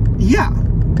something. yeah,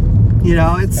 you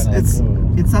know, it's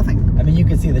nothing. I mean, you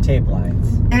can see the tape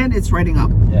lines. And it's riding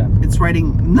up. Yeah. It's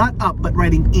riding not up, but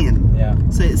riding in. Yeah.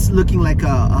 So it's looking like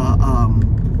a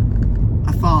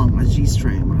thong, a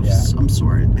G-string of some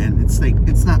sort, and it's like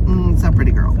it's not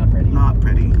pretty, girl. Not pretty. Not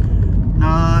pretty.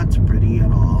 Not pretty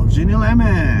at all. Ginny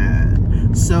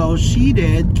Lemon. So she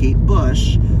did Kate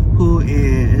Bush, who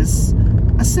is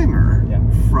a singer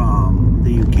from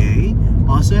the UK,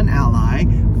 also an ally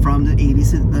from the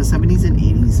 80s, the 70s and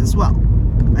 80s as well.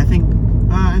 I think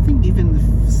even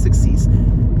the 60s.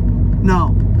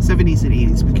 No, 70s and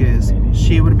 80s, because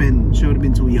she would have been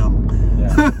too young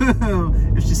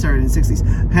if she started in the 60s.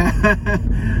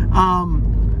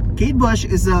 Kate Bush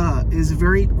is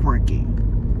very quirky.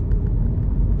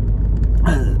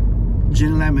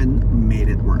 Ginny Lemon made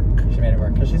it work. She made it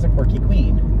work because she's a quirky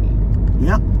queen.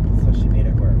 Yep. So she made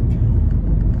it work.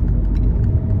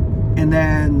 And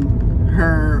then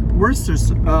her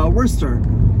Worcester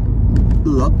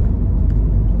look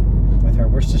with her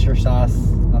Worcestershire sauce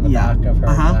on the back of her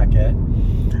jacket.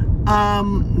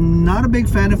 Not a big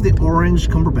fan of the orange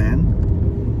cummerbund.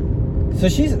 So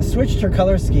she's switched her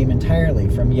color scheme entirely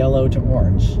from yellow to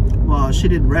orange. Well, she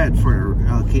did red for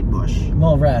Kate Bush.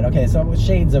 Well, red. Okay, so it was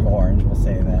shades of orange, we'll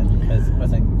say then, because it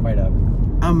wasn't quite a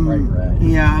bright red.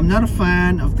 Yeah, I'm not a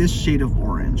fan of this shade of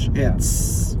orange. Yeah.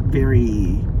 It's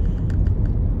very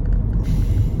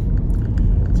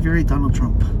Donald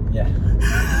Trump. Yeah.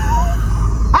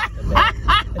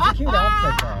 It's a cute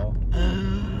outfit, though.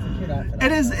 It's a cute outfit.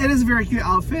 It is a very cute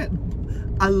outfit.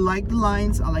 I like the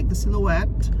lines. I like the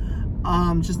silhouette.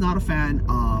 Just not a fan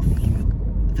of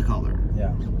the color.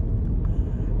 Yeah.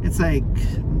 It's like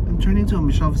I'm turning into a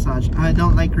Michelle Visage. I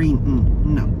don't like green.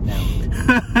 No.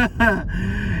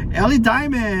 Ellie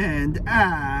Diamond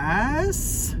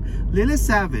as Lily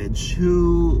Savage,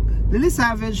 Lily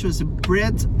Savage was a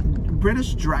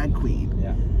British drag queen.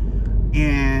 Yeah.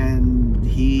 And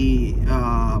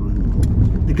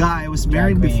the guy was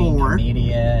married before.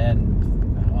 Comedian,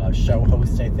 show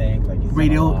host, I think. Like he's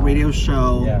radio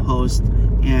show host,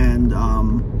 and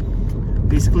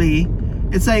basically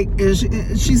It's like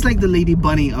she's like the Lady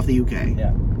Bunny of the UK,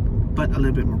 Yeah. but a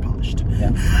little bit more polished.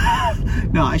 Yeah.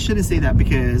 No, I shouldn't say that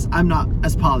because I'm not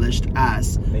as polished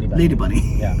as Lady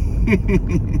Bunny. Yeah.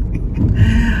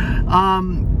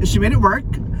 She made it work.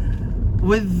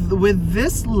 With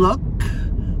this look,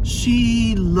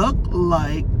 she looked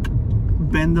like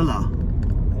Bendela.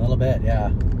 A little bit,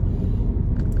 yeah.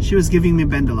 She was giving me She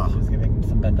Bendela. was giving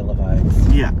some Bendela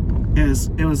vibes. Yeah, it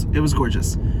was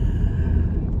gorgeous.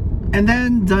 And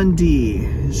then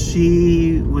Dundee,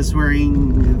 she was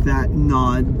wearing that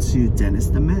nod to Dennis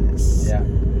the Menace. Yeah.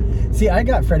 See, I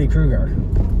got Freddy Krueger.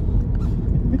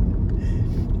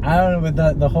 I don't know, with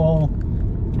the whole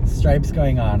stripes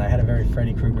going on, I had a very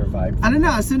Freddy Krueger vibe. I don't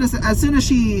know. As soon as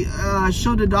she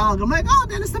showed the dog, I'm like, oh,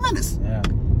 Dennis the Menace. Yeah.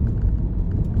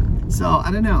 So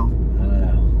I don't know. I don't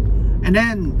know. And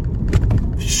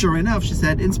then, sure enough, she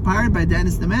said inspired by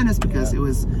Dennis the Menace because Yeah.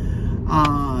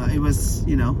 it was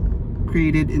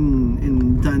created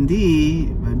in Dundee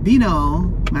by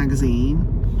Beano magazine.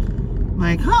 I'm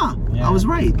like, huh? Yeah. I was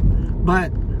right.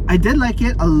 But I did like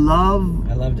it. I loved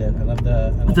I loved it. I loved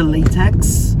the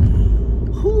latex.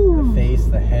 the face,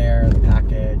 the hair, the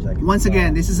package. Like Once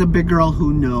again, this is a big girl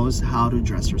who knows how to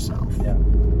dress herself. Yeah.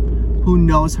 Who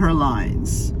knows her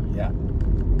lines. Yeah.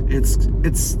 It's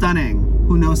stunning.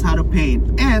 Who knows how to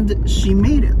paint. And she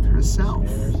made it herself.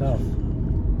 Made it herself.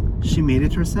 She made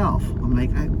it herself. I'm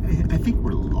like, I think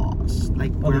we're lost.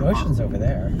 Like, Well, the where ocean's are over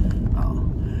there. Oh.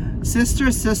 Sister.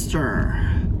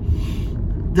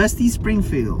 Dusty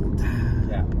Springfield.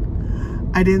 Yeah.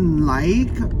 I didn't like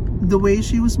the way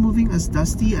she was moving as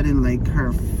Dusty. I didn't like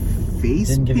her face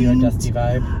Didn't give you a paint. Dusty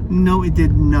vibe. No, it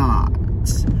did not.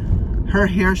 Her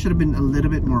hair should have been a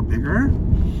little bit more bigger.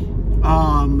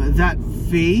 That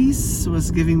face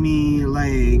was giving me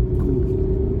like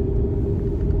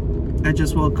I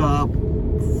just woke up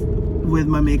with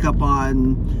my makeup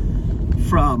on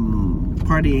from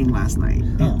partying last night.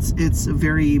 Oh. It's a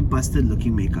very busted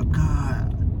looking makeup. God.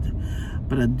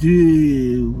 But I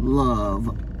do love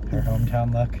Her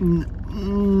hometown look.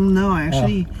 no,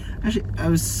 actually I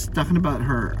was talking about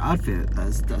her outfit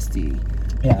as Dusty.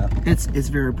 Yeah. It's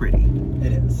very pretty.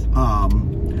 It is.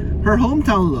 Her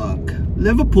hometown look,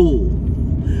 Liverpool.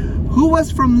 Who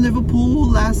was from Liverpool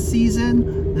last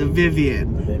season? The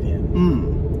Vivian.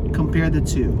 Vivian. Compare the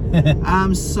two.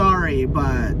 I'm sorry,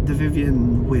 but the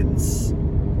Vivian wins.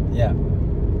 Yeah.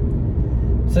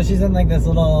 So she's in like this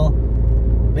little,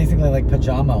 basically like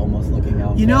pajama almost looking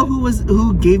outfit. You know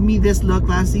who gave me this look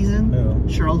last season? Who?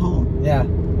 Cheryl Hole. Yeah.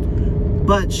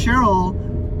 But Cheryl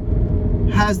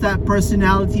has that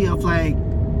personality of like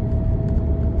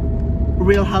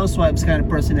Real Housewives kind of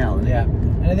personality. Yeah.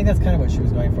 And I think that's kind of what she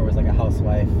was going for, was like a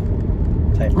housewife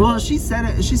type. Well, look. she said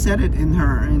it in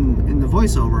the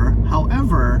voiceover.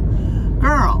 However,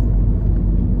 girl,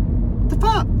 the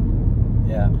fuck?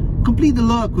 Yeah. Complete the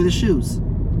look with the shoes.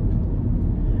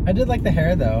 I did like the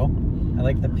hair though. I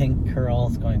like the pink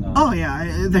curls going on. Oh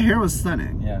yeah, the hair was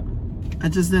stunning. Yeah. I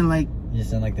just didn't like. You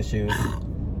just didn't like the shoes.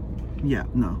 Yeah,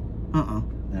 no.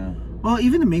 No. Well,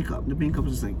 even the makeup. The makeup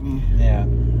was just like. Eh. Yeah.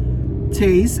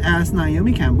 Taste as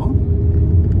Naomi Campbell.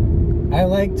 I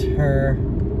liked her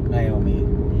Naomi.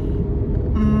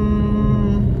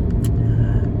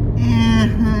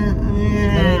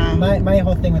 Yeah. My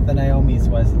whole thing with the Naomis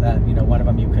was that, you know, one of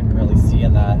them you couldn't really see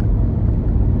in that.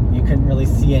 You couldn't really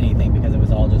see anything because it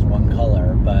was all just one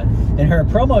color. But in her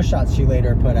promo shots she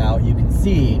later put out, you can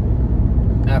see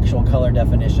actual color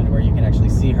definition where you can actually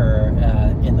see her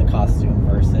in the costume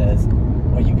versus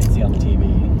what you can see on the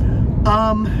TV.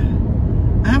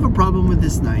 I have a problem with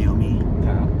this Naomi.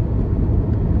 Yeah.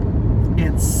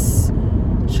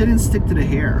 She didn't stick to the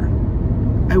hair.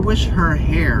 I wish her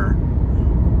hair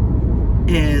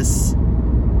is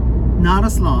not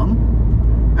as long.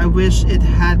 I wish it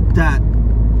had that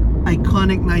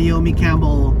iconic Naomi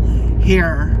Campbell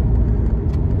hair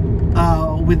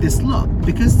with this look,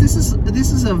 because this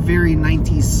is a very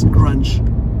 90s grunge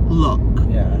look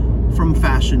Yeah. from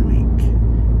Fashion Week,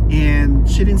 and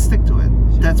she didn't stick to it.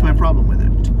 That's my problem with it.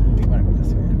 We want to go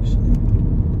this way actually.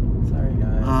 Sorry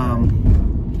guys.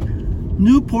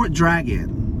 Newport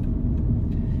Dragon.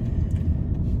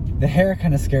 The hair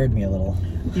kind of scared me a little.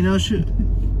 You know, she,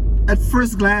 at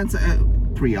first glance,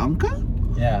 Priyanka,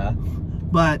 Yeah.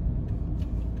 but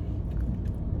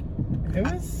It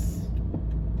was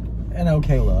an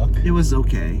okay look. it was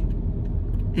okay.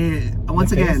 Once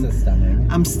The face again, is stunning.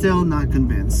 I'm still not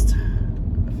convinced.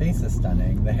 The face is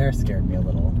stunning. The hair scared me a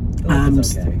little. The look I'm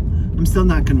is okay. I'm still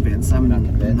not convinced. I'm Not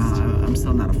convinced? I'm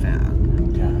still not a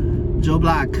fan. Yeah. Joe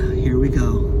Black, here we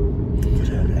go.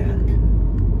 Joe Black.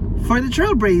 For the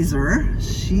Trailblazer,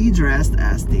 she dressed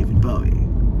as David Bowie.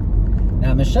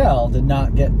 Now Michelle did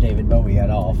not get David Bowie at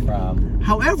all from.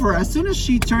 However, as soon as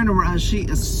she turned around, as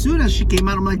soon as she came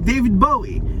out, I'm like, David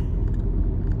Bowie.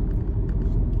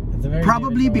 It's a very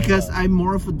Probably David Bowie because look. I'm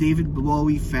more of a David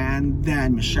Bowie fan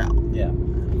than Michelle. Yeah.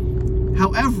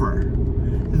 However,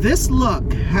 this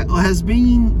look has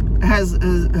been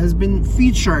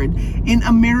featured in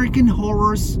American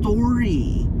Horror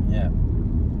Story. Yeah.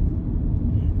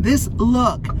 This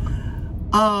look,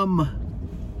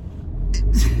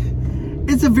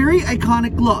 it's a very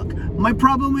iconic look. My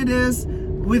problem with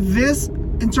this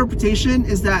interpretation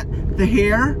is that the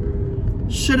hair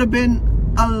should have been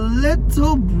a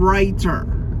little brighter,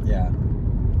 Yeah.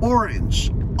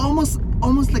 orange, almost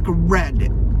like a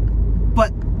red,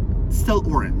 but still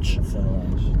orange. That's so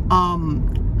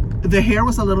orange. The hair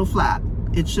was a little flat.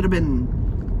 It should have been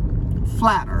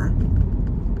flatter.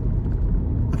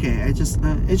 Okay, it It's should a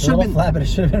have little been flat, but it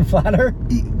should have been flatter.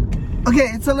 Okay,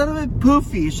 it's a little bit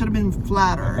poofy. It should have been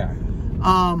flatter.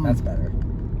 Okay. That's better.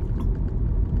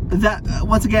 That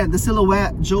once again, the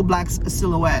silhouette, Joe Black's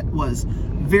silhouette was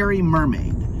very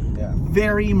mermaid, Yeah.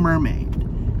 very mermaid,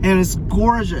 and it's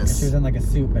gorgeous. She was in like a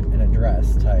suit, but in a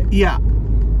dress type. Yeah,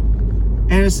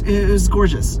 and it was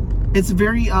gorgeous. It's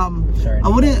very Sharon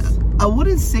I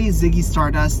wouldn't say Ziggy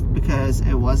Stardust because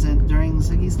it wasn't during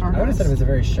Ziggy Stardust. I would have said it was a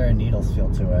very Sharon Needles feel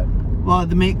to it. Well,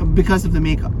 because of the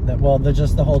makeup.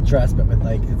 Just the whole dress, but with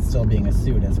like it still being a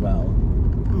suit as well.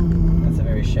 It's a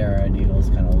very Sharon Needles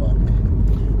kind of look.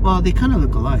 Well, they kind of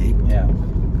look alike. Yeah.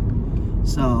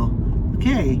 So,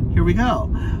 okay, here we go.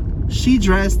 She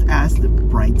dressed as the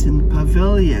Brighton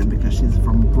Pavilion because she's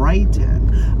from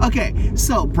Brighton. Okay,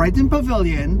 so Brighton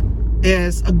Pavilion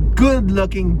is a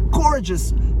good-looking,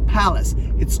 gorgeous palace.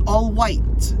 It's all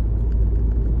white.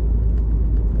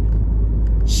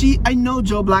 I know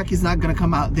Joe Black is not gonna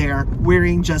come out there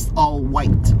wearing just all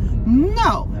white.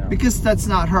 No, because that's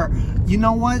not her. You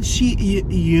know what?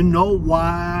 You know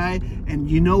why, and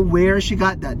you know where she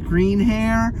got that green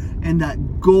hair and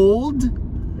that gold.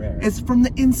 Rare. It's from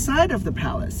the inside of the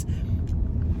palace.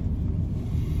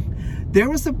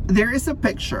 There is a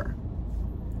picture.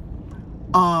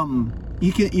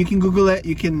 You can Google it.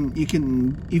 You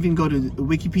can even go to the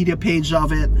Wikipedia page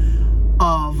of it,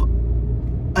 of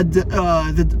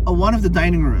one of the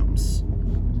dining rooms,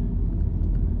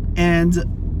 and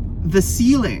the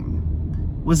ceiling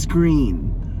was green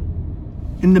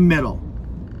in the middle,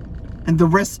 and the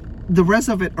rest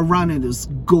of it around it is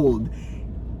gold.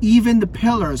 Even the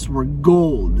pillars were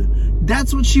gold.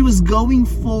 That's what she was going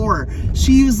for.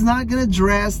 She was not gonna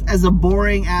dress as a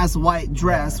boring ass white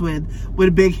dress with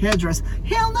a big headdress.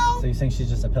 Hell no. So you're saying she's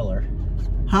just a pillar?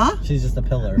 Huh? She's just a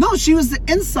pillar. No, she was the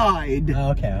inside.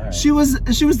 Oh, okay, all right. She was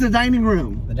the dining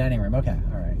room. The dining room. Okay,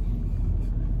 all right.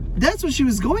 That's what she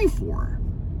was going for.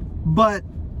 But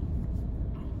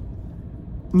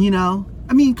you know,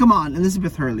 I mean, come on,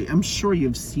 Elizabeth Hurley. I'm sure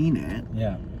you've seen it.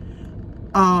 Yeah.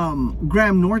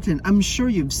 Graham Norton. I'm sure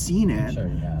you've seen it. I'm sure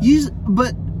you have.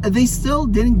 But they still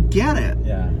didn't get it.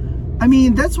 Yeah. I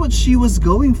mean, that's what she was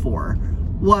going for,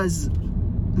 was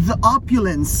the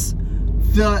opulence,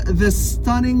 the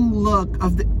stunning look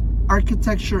of the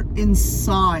architecture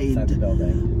inside Inside the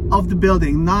building. of the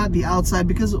building, not the outside,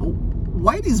 because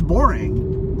white is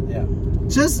boring. Yeah.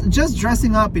 Just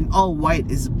dressing up in all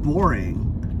white is boring.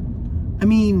 I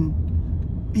mean,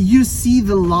 you see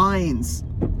the lines.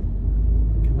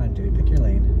 Come on, dude, pick your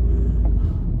lane.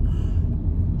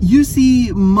 You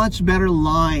see much better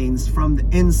lines from the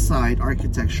inside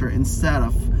architecture instead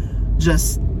of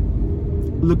just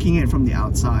looking at it from the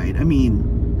outside. I mean,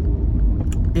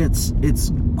 it's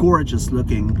gorgeous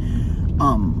looking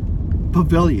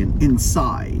pavilion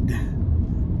inside,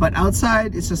 but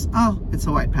outside it's just, oh, it's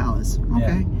a white palace.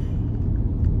 Okay.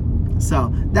 Yeah.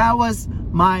 So that was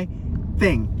my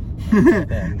thing.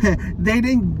 They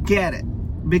didn't get it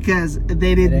because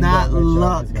they did not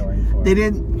look. They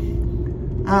didn't.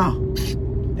 Oh.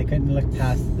 They couldn't look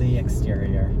past the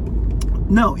exterior.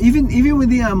 No, even with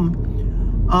the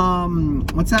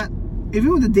what's that?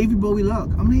 Even with the David Bowie look,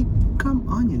 I'm like, come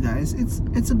on, you guys.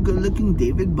 It's a good-looking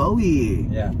David Bowie.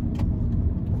 Yeah.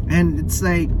 And it's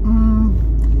like,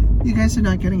 you guys are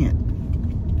not getting it.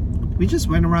 We just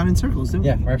went around in circles, didn't we?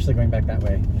 Yeah, we're actually going back that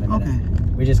way in a minute. Okay.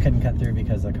 We just couldn't cut through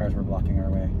because the cars were blocking our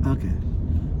way. Okay.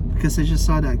 Because I just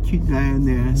saw that cute guy in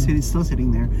there, still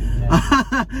sitting there.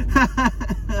 Yeah.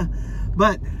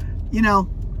 But, you know,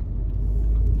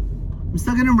 I'm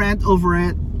still gonna rant over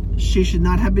it. She should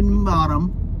not have been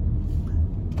bottom.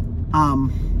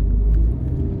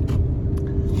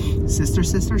 Sister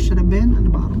should have been on the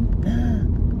bottom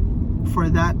for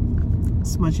that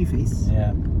smudgy face.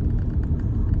 Yeah.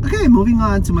 Okay, moving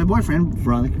on to my boyfriend,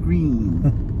 Veronica Green.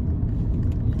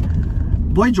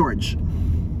 Boy George.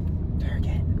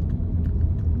 Target.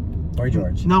 Boy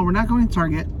George. No, we're not going to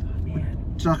Target.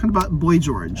 We're talking about Boy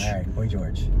George. All right, Boy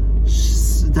George.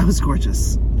 That was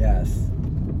gorgeous. Yes.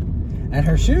 And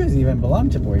her shoes even belong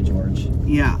to Boy George.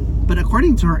 Yeah, but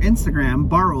according to her Instagram,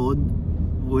 borrowed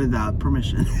without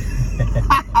permission.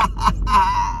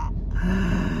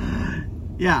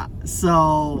 Yeah,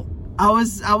 so I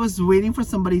was waiting for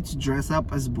somebody to dress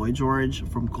up as Boy George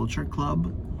from Culture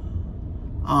Club.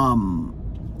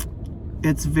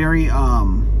 It's very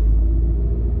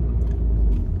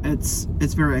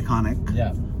it's very iconic.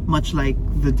 Yeah. Much like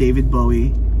the David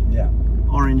Bowie, Yeah.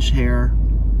 orange hair,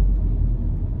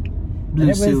 blue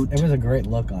And suit. it was a great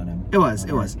look on him. It was.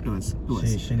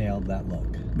 She nailed that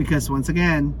look. Because once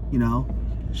again, you know,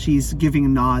 she's giving a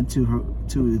nod to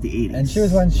the 80s. And she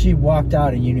was when she walked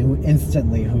out and you knew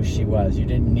instantly who she was. You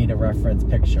didn't need a reference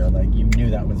picture. Like, you knew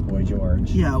that was Boy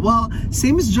George. Yeah, well,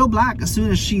 same as Joe Black. As soon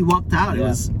as she walked out,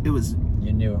 Yeah. it was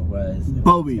You knew it was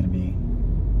Bowie. Gonna be.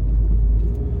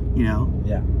 You know.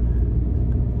 Yeah.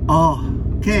 Oh,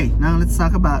 okay. Now let's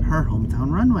talk about her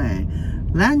hometown runway,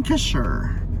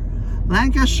 Lancashire.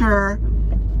 Lancashire,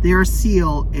 their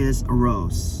seal is a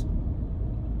rose.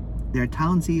 Their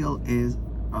town seal is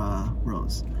a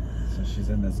rose. So she's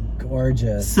in this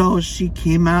gorgeous. So she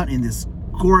came out in this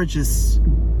gorgeous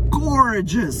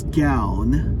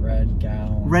gown.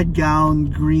 Red gown,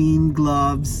 green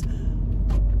gloves.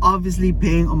 Obviously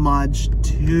paying homage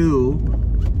to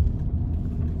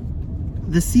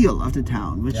the seal of the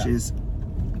town, which is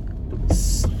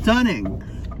stunning.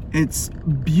 It's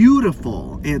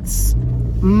beautiful. It's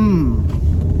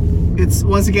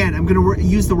once again, I'm gonna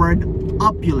use the word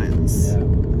opulence.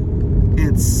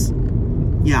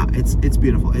 Yeah. It's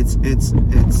beautiful. It's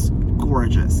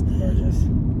gorgeous. Gorgeous.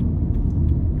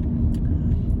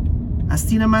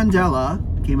 Astina Mandela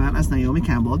came out as Naomi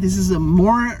Campbell. This is a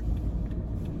more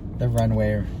The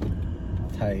runway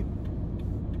type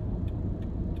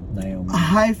Naomi.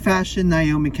 high fashion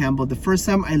Naomi Campbell. The first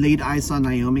time I laid eyes on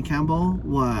Naomi Campbell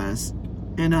was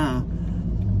in how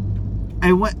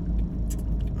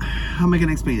am I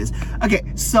gonna explain this? Okay,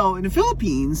 so in the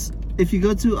Philippines, if you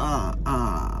go to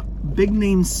a big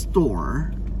name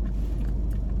store,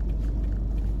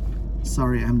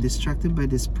 sorry, I'm distracted by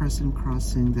this person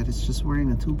crossing that is just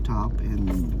wearing a tube top,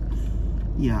 and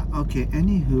yeah, okay,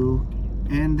 anywho,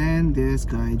 and then this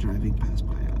guy driving past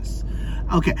by us.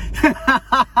 Okay.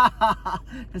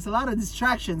 There's a lot of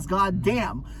distractions, god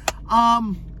damn.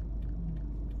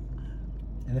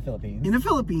 In the Philippines. In the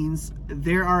Philippines,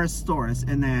 there are stores,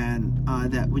 and then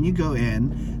that when you go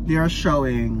in, they are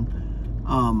showing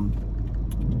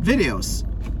videos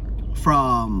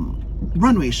from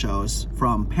runway shows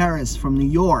from Paris, from New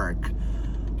York,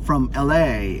 from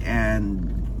LA, and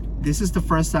this is the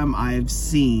first time I've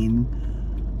seen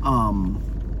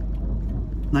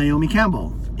Naomi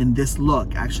Campbell in this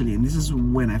look, actually, and this is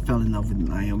when I fell in love with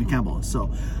Naomi Campbell. So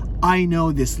I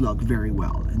know this look very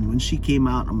well, and when she came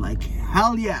out, I'm like,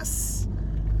 hell yes.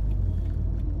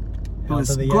 It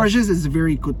was gorgeous. It's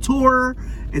very couture.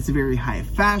 It's very high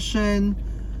fashion.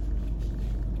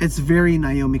 It's very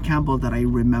Naomi Campbell that I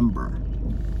remember.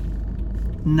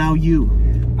 Now you.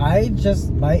 My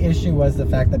issue was the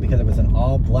fact that because it was an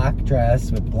all black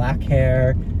dress with black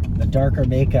hair, the darker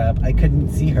makeup, I couldn't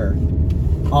see her.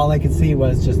 All I could see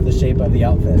was just the shape of the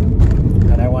outfit.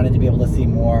 And I wanted to be able to see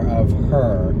more of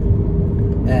her.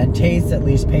 And Taste at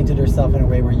least painted herself in a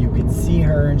way where you could see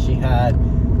her, and she had,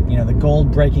 you know, the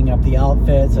gold breaking up the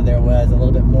outfit, so there was a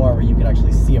little bit more where you could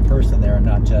actually see a person there and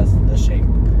not just the shape.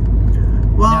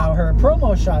 Well, now, her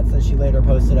promo shots that she later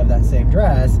posted of that same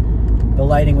dress, the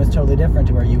lighting was totally different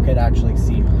to where you could actually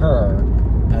see her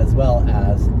as well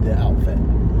as the outfit.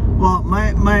 well,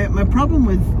 my problem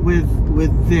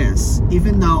with this,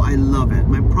 even though I love it,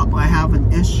 I have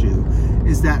an issue,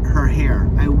 is that her hair.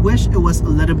 I wish it was a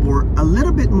little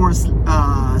bit more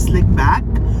slick back.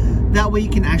 That way you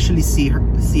can actually see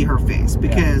her face,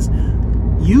 because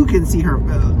you can see her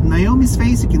Naomi's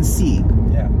face. You can see.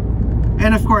 Yeah.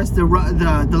 And of course, the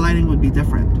lighting would be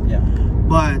different. Yeah.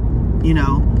 But you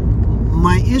know,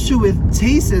 my issue with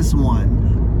Taste's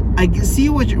one, I see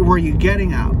where you're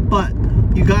getting at, but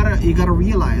you gotta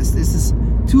realize this is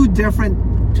two different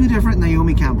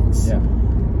Naomi Campbells. Yeah.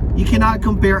 You cannot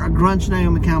compare a grunge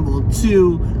Naomi Campbell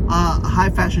to a high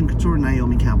fashion couture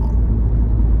Naomi Campbell.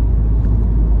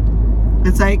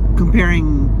 It's like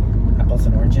comparing Apples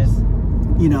and oranges.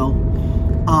 you know,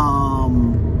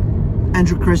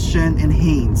 Andrew Christian and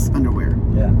Hanes underwear.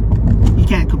 Yeah. You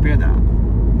can't compare that.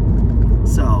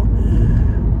 So,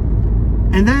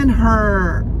 and then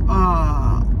her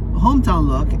hometown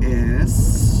look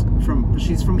is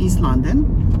she's from East London.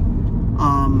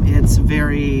 It's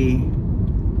very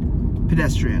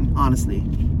pedestrian, honestly.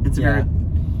 It's Yeah.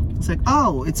 it's like,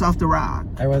 oh, it's off the rack.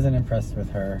 I wasn't impressed with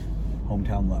her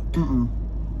hometown look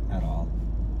at all.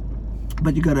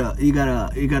 But you gotta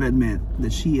admit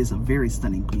that she is a very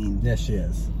stunning queen. Yes, she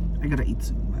is. I gotta eat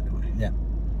soon, by the way. Yeah.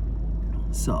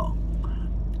 So,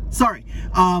 sorry.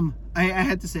 I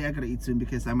had to say I gotta eat soon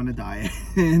because I'm on a diet,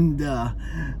 and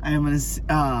I'm on a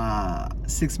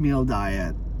 6-meal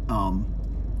diet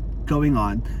going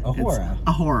on. Ahura. It's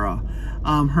Ahura.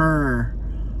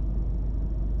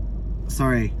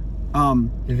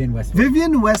 Vivienne Westwood.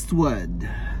 Vivienne Westwood.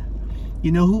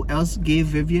 You know who else gave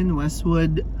Vivienne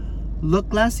Westwood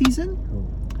look last season? Who?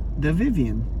 The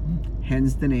Vivienne.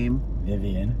 Hence the name.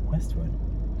 Vivienne Westwood.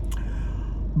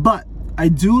 But I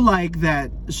do like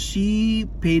that she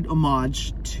paid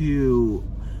homage to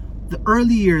the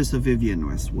early years of Vivienne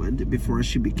Westwood before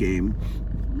she became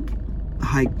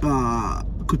high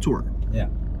couture. Yeah.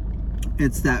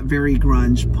 It's that very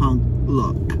grunge punk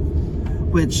look,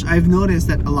 which I've noticed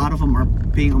that a lot of them are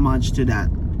paying homage to that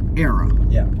era.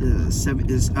 Yeah. The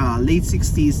late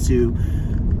 60s to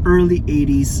early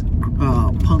 80s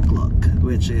punk look,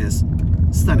 which is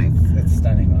stunning. It's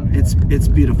stunning on her. It's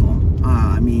beautiful.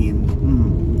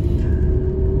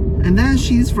 And then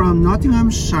she's from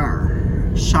Nottinghamshire.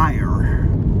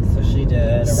 So she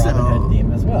did a Robin Hood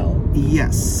theme as well.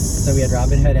 Yes. So we had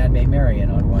Robin Hood and Maid Marian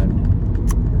on one.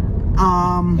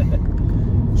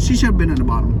 She should have been at the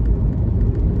bottom.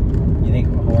 You think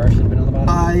Ahura should have been on the bottom?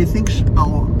 I think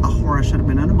Ahura should have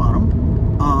been at the bottom.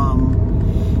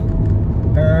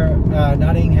 Her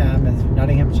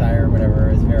Nottinghamshire, whatever,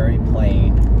 is very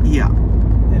plain. Yeah.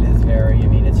 It is very. I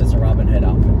mean, it's just a Robin Hood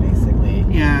outfit, basically.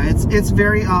 Yeah, it's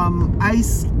very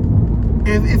ice.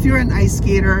 If you're an ice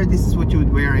skater, this is what you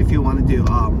would wear if you want to do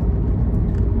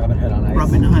Robin Hood on ice.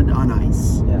 Robin Hood on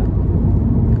ice. Yeah.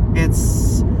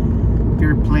 It's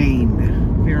very plain,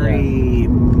 very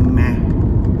meh.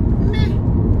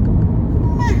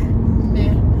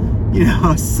 You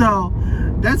know, so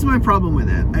that's my problem with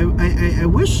it. I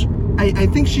wish. I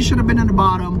think she should have been in the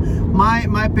bottom.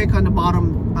 My pick on the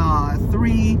bottom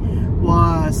 3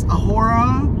 was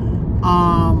Ahura,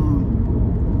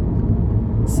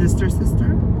 Sister,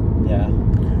 Yeah.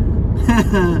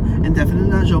 and definitely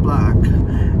not Joe Black.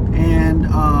 And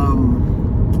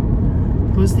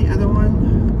who's the other one?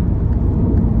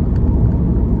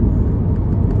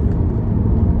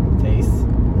 Taste.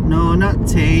 No, not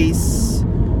Tace.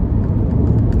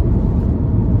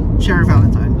 Cherry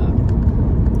Valentine.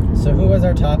 So who was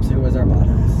our tops? Who was our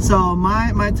bottoms? So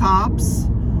my tops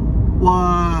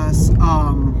was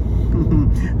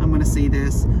I'm gonna say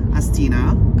this,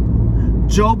 Astina.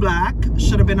 Joe Black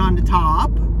should have been on the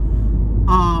top.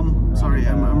 Sorry,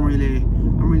 I'm really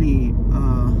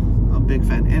a big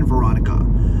fan, and Veronica.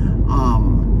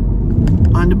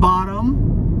 On the bottom,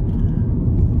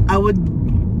 I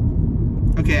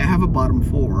have a bottom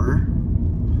 4.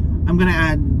 I'm gonna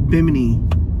add Bimini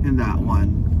in that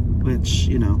one, which,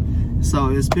 you know, so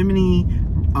it's Bimini,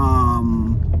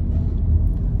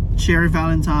 Cherry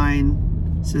Valentine,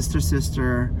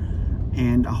 Sister,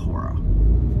 and Ahura.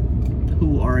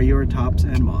 Who are your tops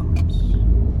and bottoms?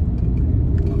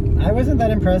 I wasn't that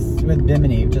impressed with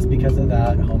Bimini just because of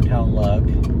that hometown look.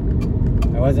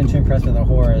 I wasn't too impressed with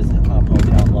Ahura's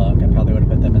hometown look. I probably would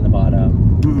have put them in the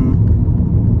bottom.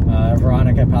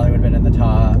 Veronica probably would have been in the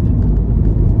top.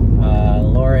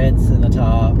 Lawrence in the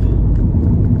top.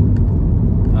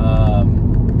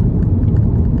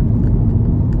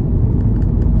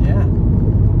 Yeah.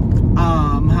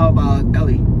 How about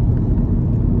Ellie?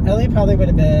 Ellie probably would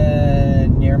have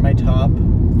been near my top,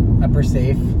 upper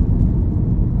safe.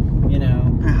 You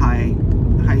know, A high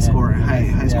scoring a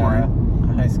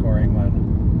high scoring one.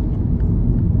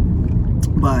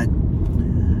 But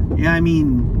yeah, I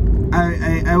mean,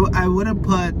 I would have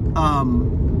put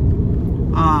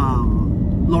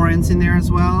Lawrence in there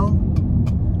as well,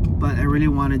 but I really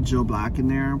wanted Joe Black in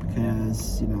there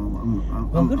because, you know,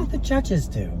 Well, who did the judges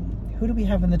do? Who do we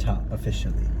have in the top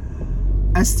officially?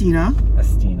 Astina,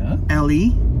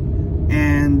 Ellie,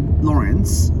 and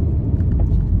Lawrence.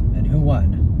 And who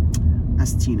won?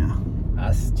 Astina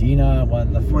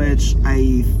Won the first. Which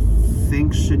I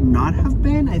think should not have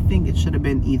been. I think it should have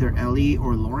been either Ellie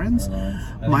or Lawrence.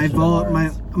 My vote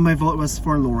was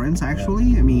for Lawrence, actually.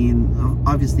 Yeah. I mean,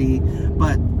 obviously,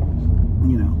 but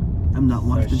you know, I'm not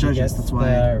one of the judges. That's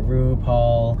why.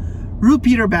 Rue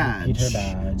Peter badge.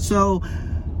 So,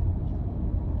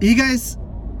 you guys,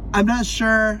 I'm not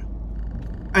sure.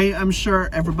 I'm sure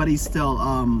everybody's still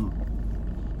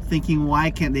thinking,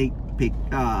 why can't they pick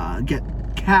get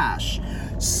cash.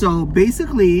 So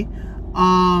basically,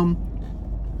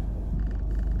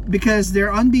 because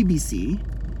they're on BBC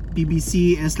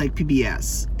is like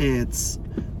PBS. It's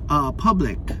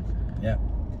public Yeah.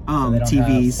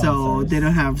 TV, so they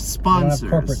don't have They sponsors. don't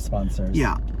have corporate sponsors.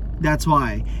 Yeah, that's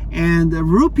why. And the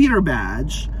Rue Peter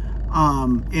badge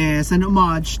is an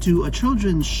homage to a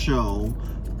children's show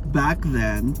back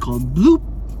then called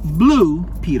Blue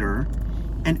Peter,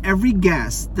 and every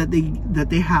guest that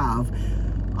they have,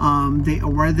 they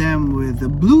award them with the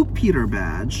Blue Peter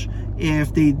badge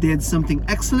if they did something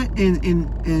excellent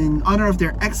in honor of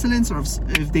their excellence, or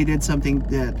if they did something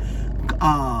that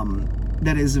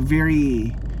that is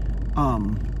very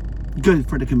good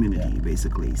for the community,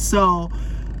 basically. So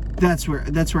that's where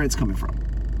it's coming from.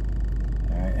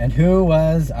 All right. And who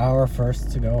was our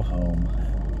first to go home?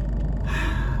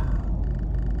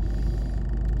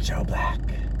 Joe Black.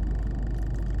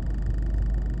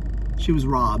 She was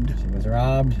robbed. She was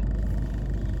robbed.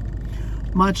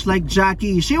 Much like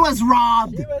Jackie, she was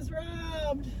robbed. She was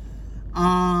robbed.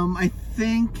 I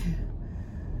think,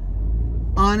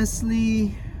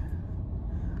 honestly,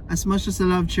 as much as I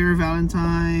love Cherry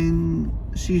Valentine,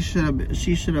 she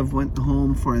should have went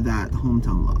home for that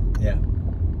hometown look. Yeah.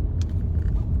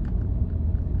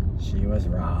 She was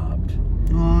robbed.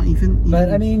 Oh, But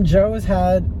I mean, Joe's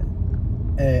had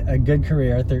a good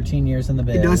career, 13 years in the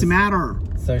biz. It doesn't matter.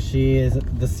 So she is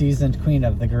the seasoned queen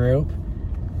of the group.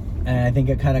 And I think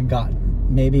it kind of got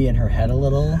maybe in her head a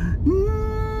little.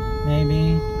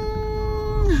 Maybe.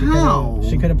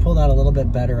 She could have pulled out a little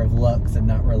bit better of looks and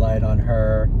not relied on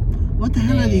her. What the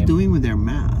hell are they doing with their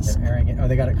mask? They're airing it. Oh,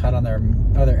 they got it cut on their...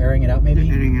 Oh, they're airing it out maybe?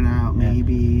 They're airing it out, Yeah.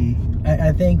 maybe.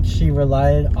 I think she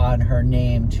relied on her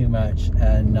name too much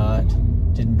and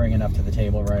didn't bring enough to the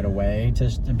table right away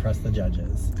to impress the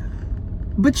judges.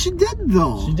 But she did,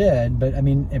 though. She did, but I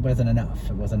mean, it wasn't enough.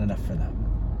 It wasn't enough for them.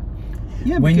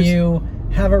 Yeah, When because you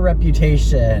have a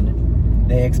reputation,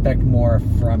 they expect more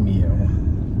from you.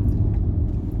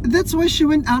 that's why she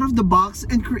went out of the box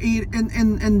and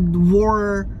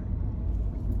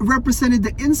represented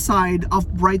the inside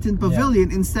of Brighton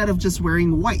Pavilion instead of just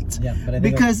wearing white. Yeah, but I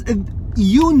think because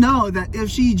you know that if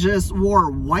she just wore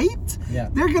white, Yeah.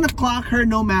 they're gonna clock her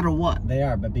no matter what. They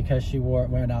are, but because she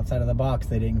went outside of the box,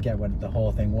 they didn't get what the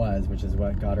whole thing was, which is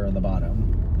what got her in the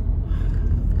bottom.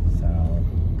 So,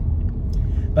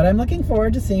 but I'm looking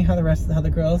forward to seeing how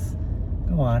the girls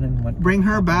go on and what. Bring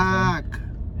her back.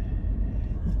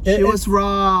 She was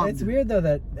robbed. It's weird though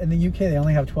that in the UK they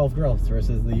only have 12 girls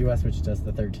versus the US, which does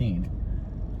the 13.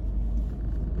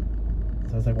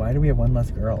 So I was like, why do we have one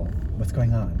less girl? What's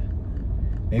going on?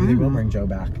 Maybe they will bring Joe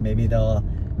back. Maybe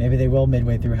they will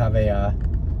midway through have a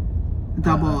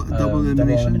double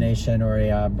elimination, or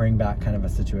a bring back kind of a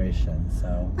situation.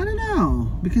 So I don't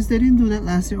know, because they didn't do that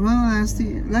last year. Well,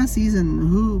 last season,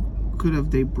 who could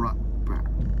have they brought back?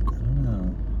 I don't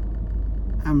know.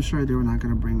 I'm sure they were not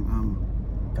gonna bring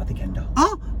Kathy Kendall.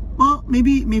 Oh, well,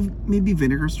 maybe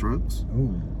Vinegar Strokes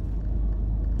Ooh.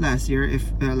 last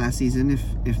season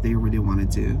if they really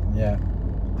wanted to. Yeah.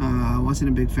 I wasn't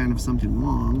a big fan of Something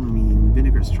Wrong. I mean,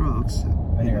 Vinegar Strokes.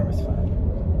 Vinegar was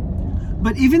fun.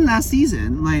 But even last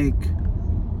season, like,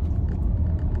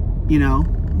 you know,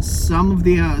 some of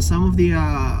the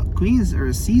queens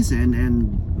are seasoned,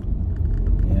 and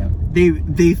Yeah.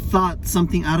 they thought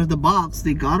something out of the box.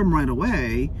 They got them right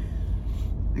away,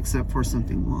 except for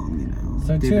Something Wrong, you know.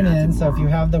 So tune in. So if you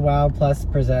have the WOW Plus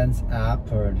Presents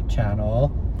app or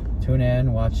channel, tune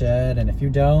in, watch it, and if you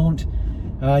don't,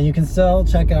 you can still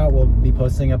check out. We'll be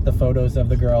posting up the photos of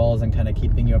the girls and kind of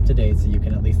keeping you up to date, so you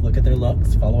can at least look at their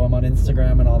looks, follow them on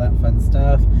Instagram and all that fun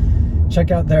stuff. Check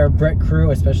out their Brit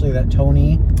crew, especially that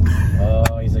Tony.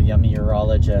 Oh, he's a yummy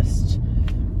urologist.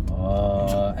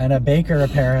 Oh, and a baker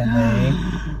apparently.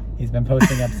 He's been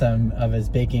posting up some of his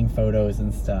baking photos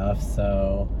and stuff.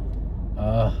 So,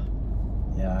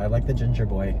 yeah, I like the ginger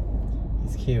boy.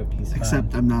 He's cute. He's fun.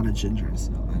 Except I'm not a ginger,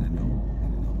 so I don't know.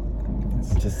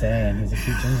 Just saying, he's a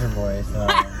cute ginger boy. So,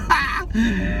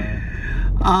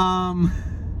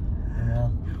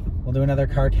 we'll do another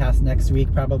car cast next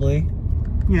week, probably.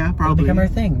 Yeah, It'll probably. become our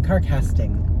thing, car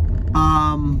casting.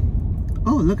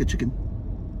 Oh, look, a chicken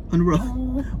on the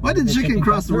road. Why did the chicken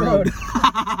cross the road?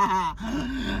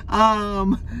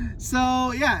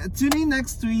 So yeah, tune in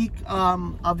next week.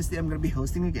 Obviously I'm gonna be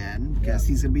hosting again because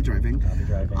he's gonna be driving. I'll be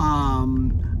driving.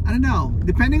 I don't know.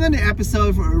 Depending on the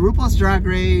episode for RuPaul's Drag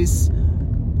Race,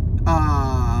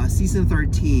 season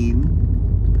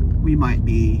 13, we might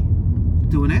be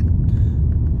doing it.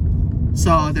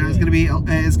 So there's gonna be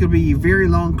it's gonna be a very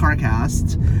long car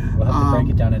cast. We'll have to break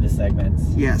it down into segments.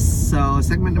 Yes. So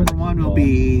segment number 1 will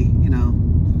be, you know,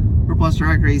 RuPaul's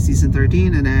Drag Race season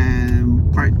 13, and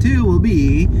then part 2 will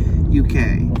be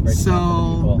UK.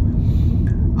 So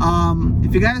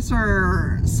if you guys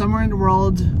are somewhere in the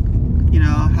world, you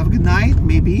know, have a good night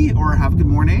maybe, or have a good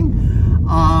morning.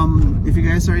 If you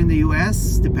guys are in the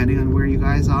US, depending on where you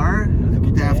guys are,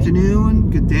 good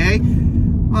afternoon, good day.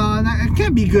 Well, it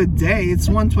can't be good day. It's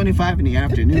 1:25 in the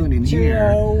afternoon in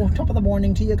here. Top of the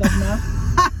morning to you, governor.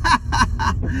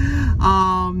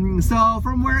 So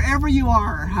from wherever you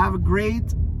are, have a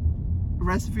great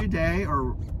rest of your day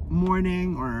or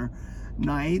morning or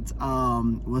night.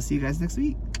 We'll see you guys next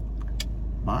week.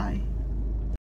 Bye.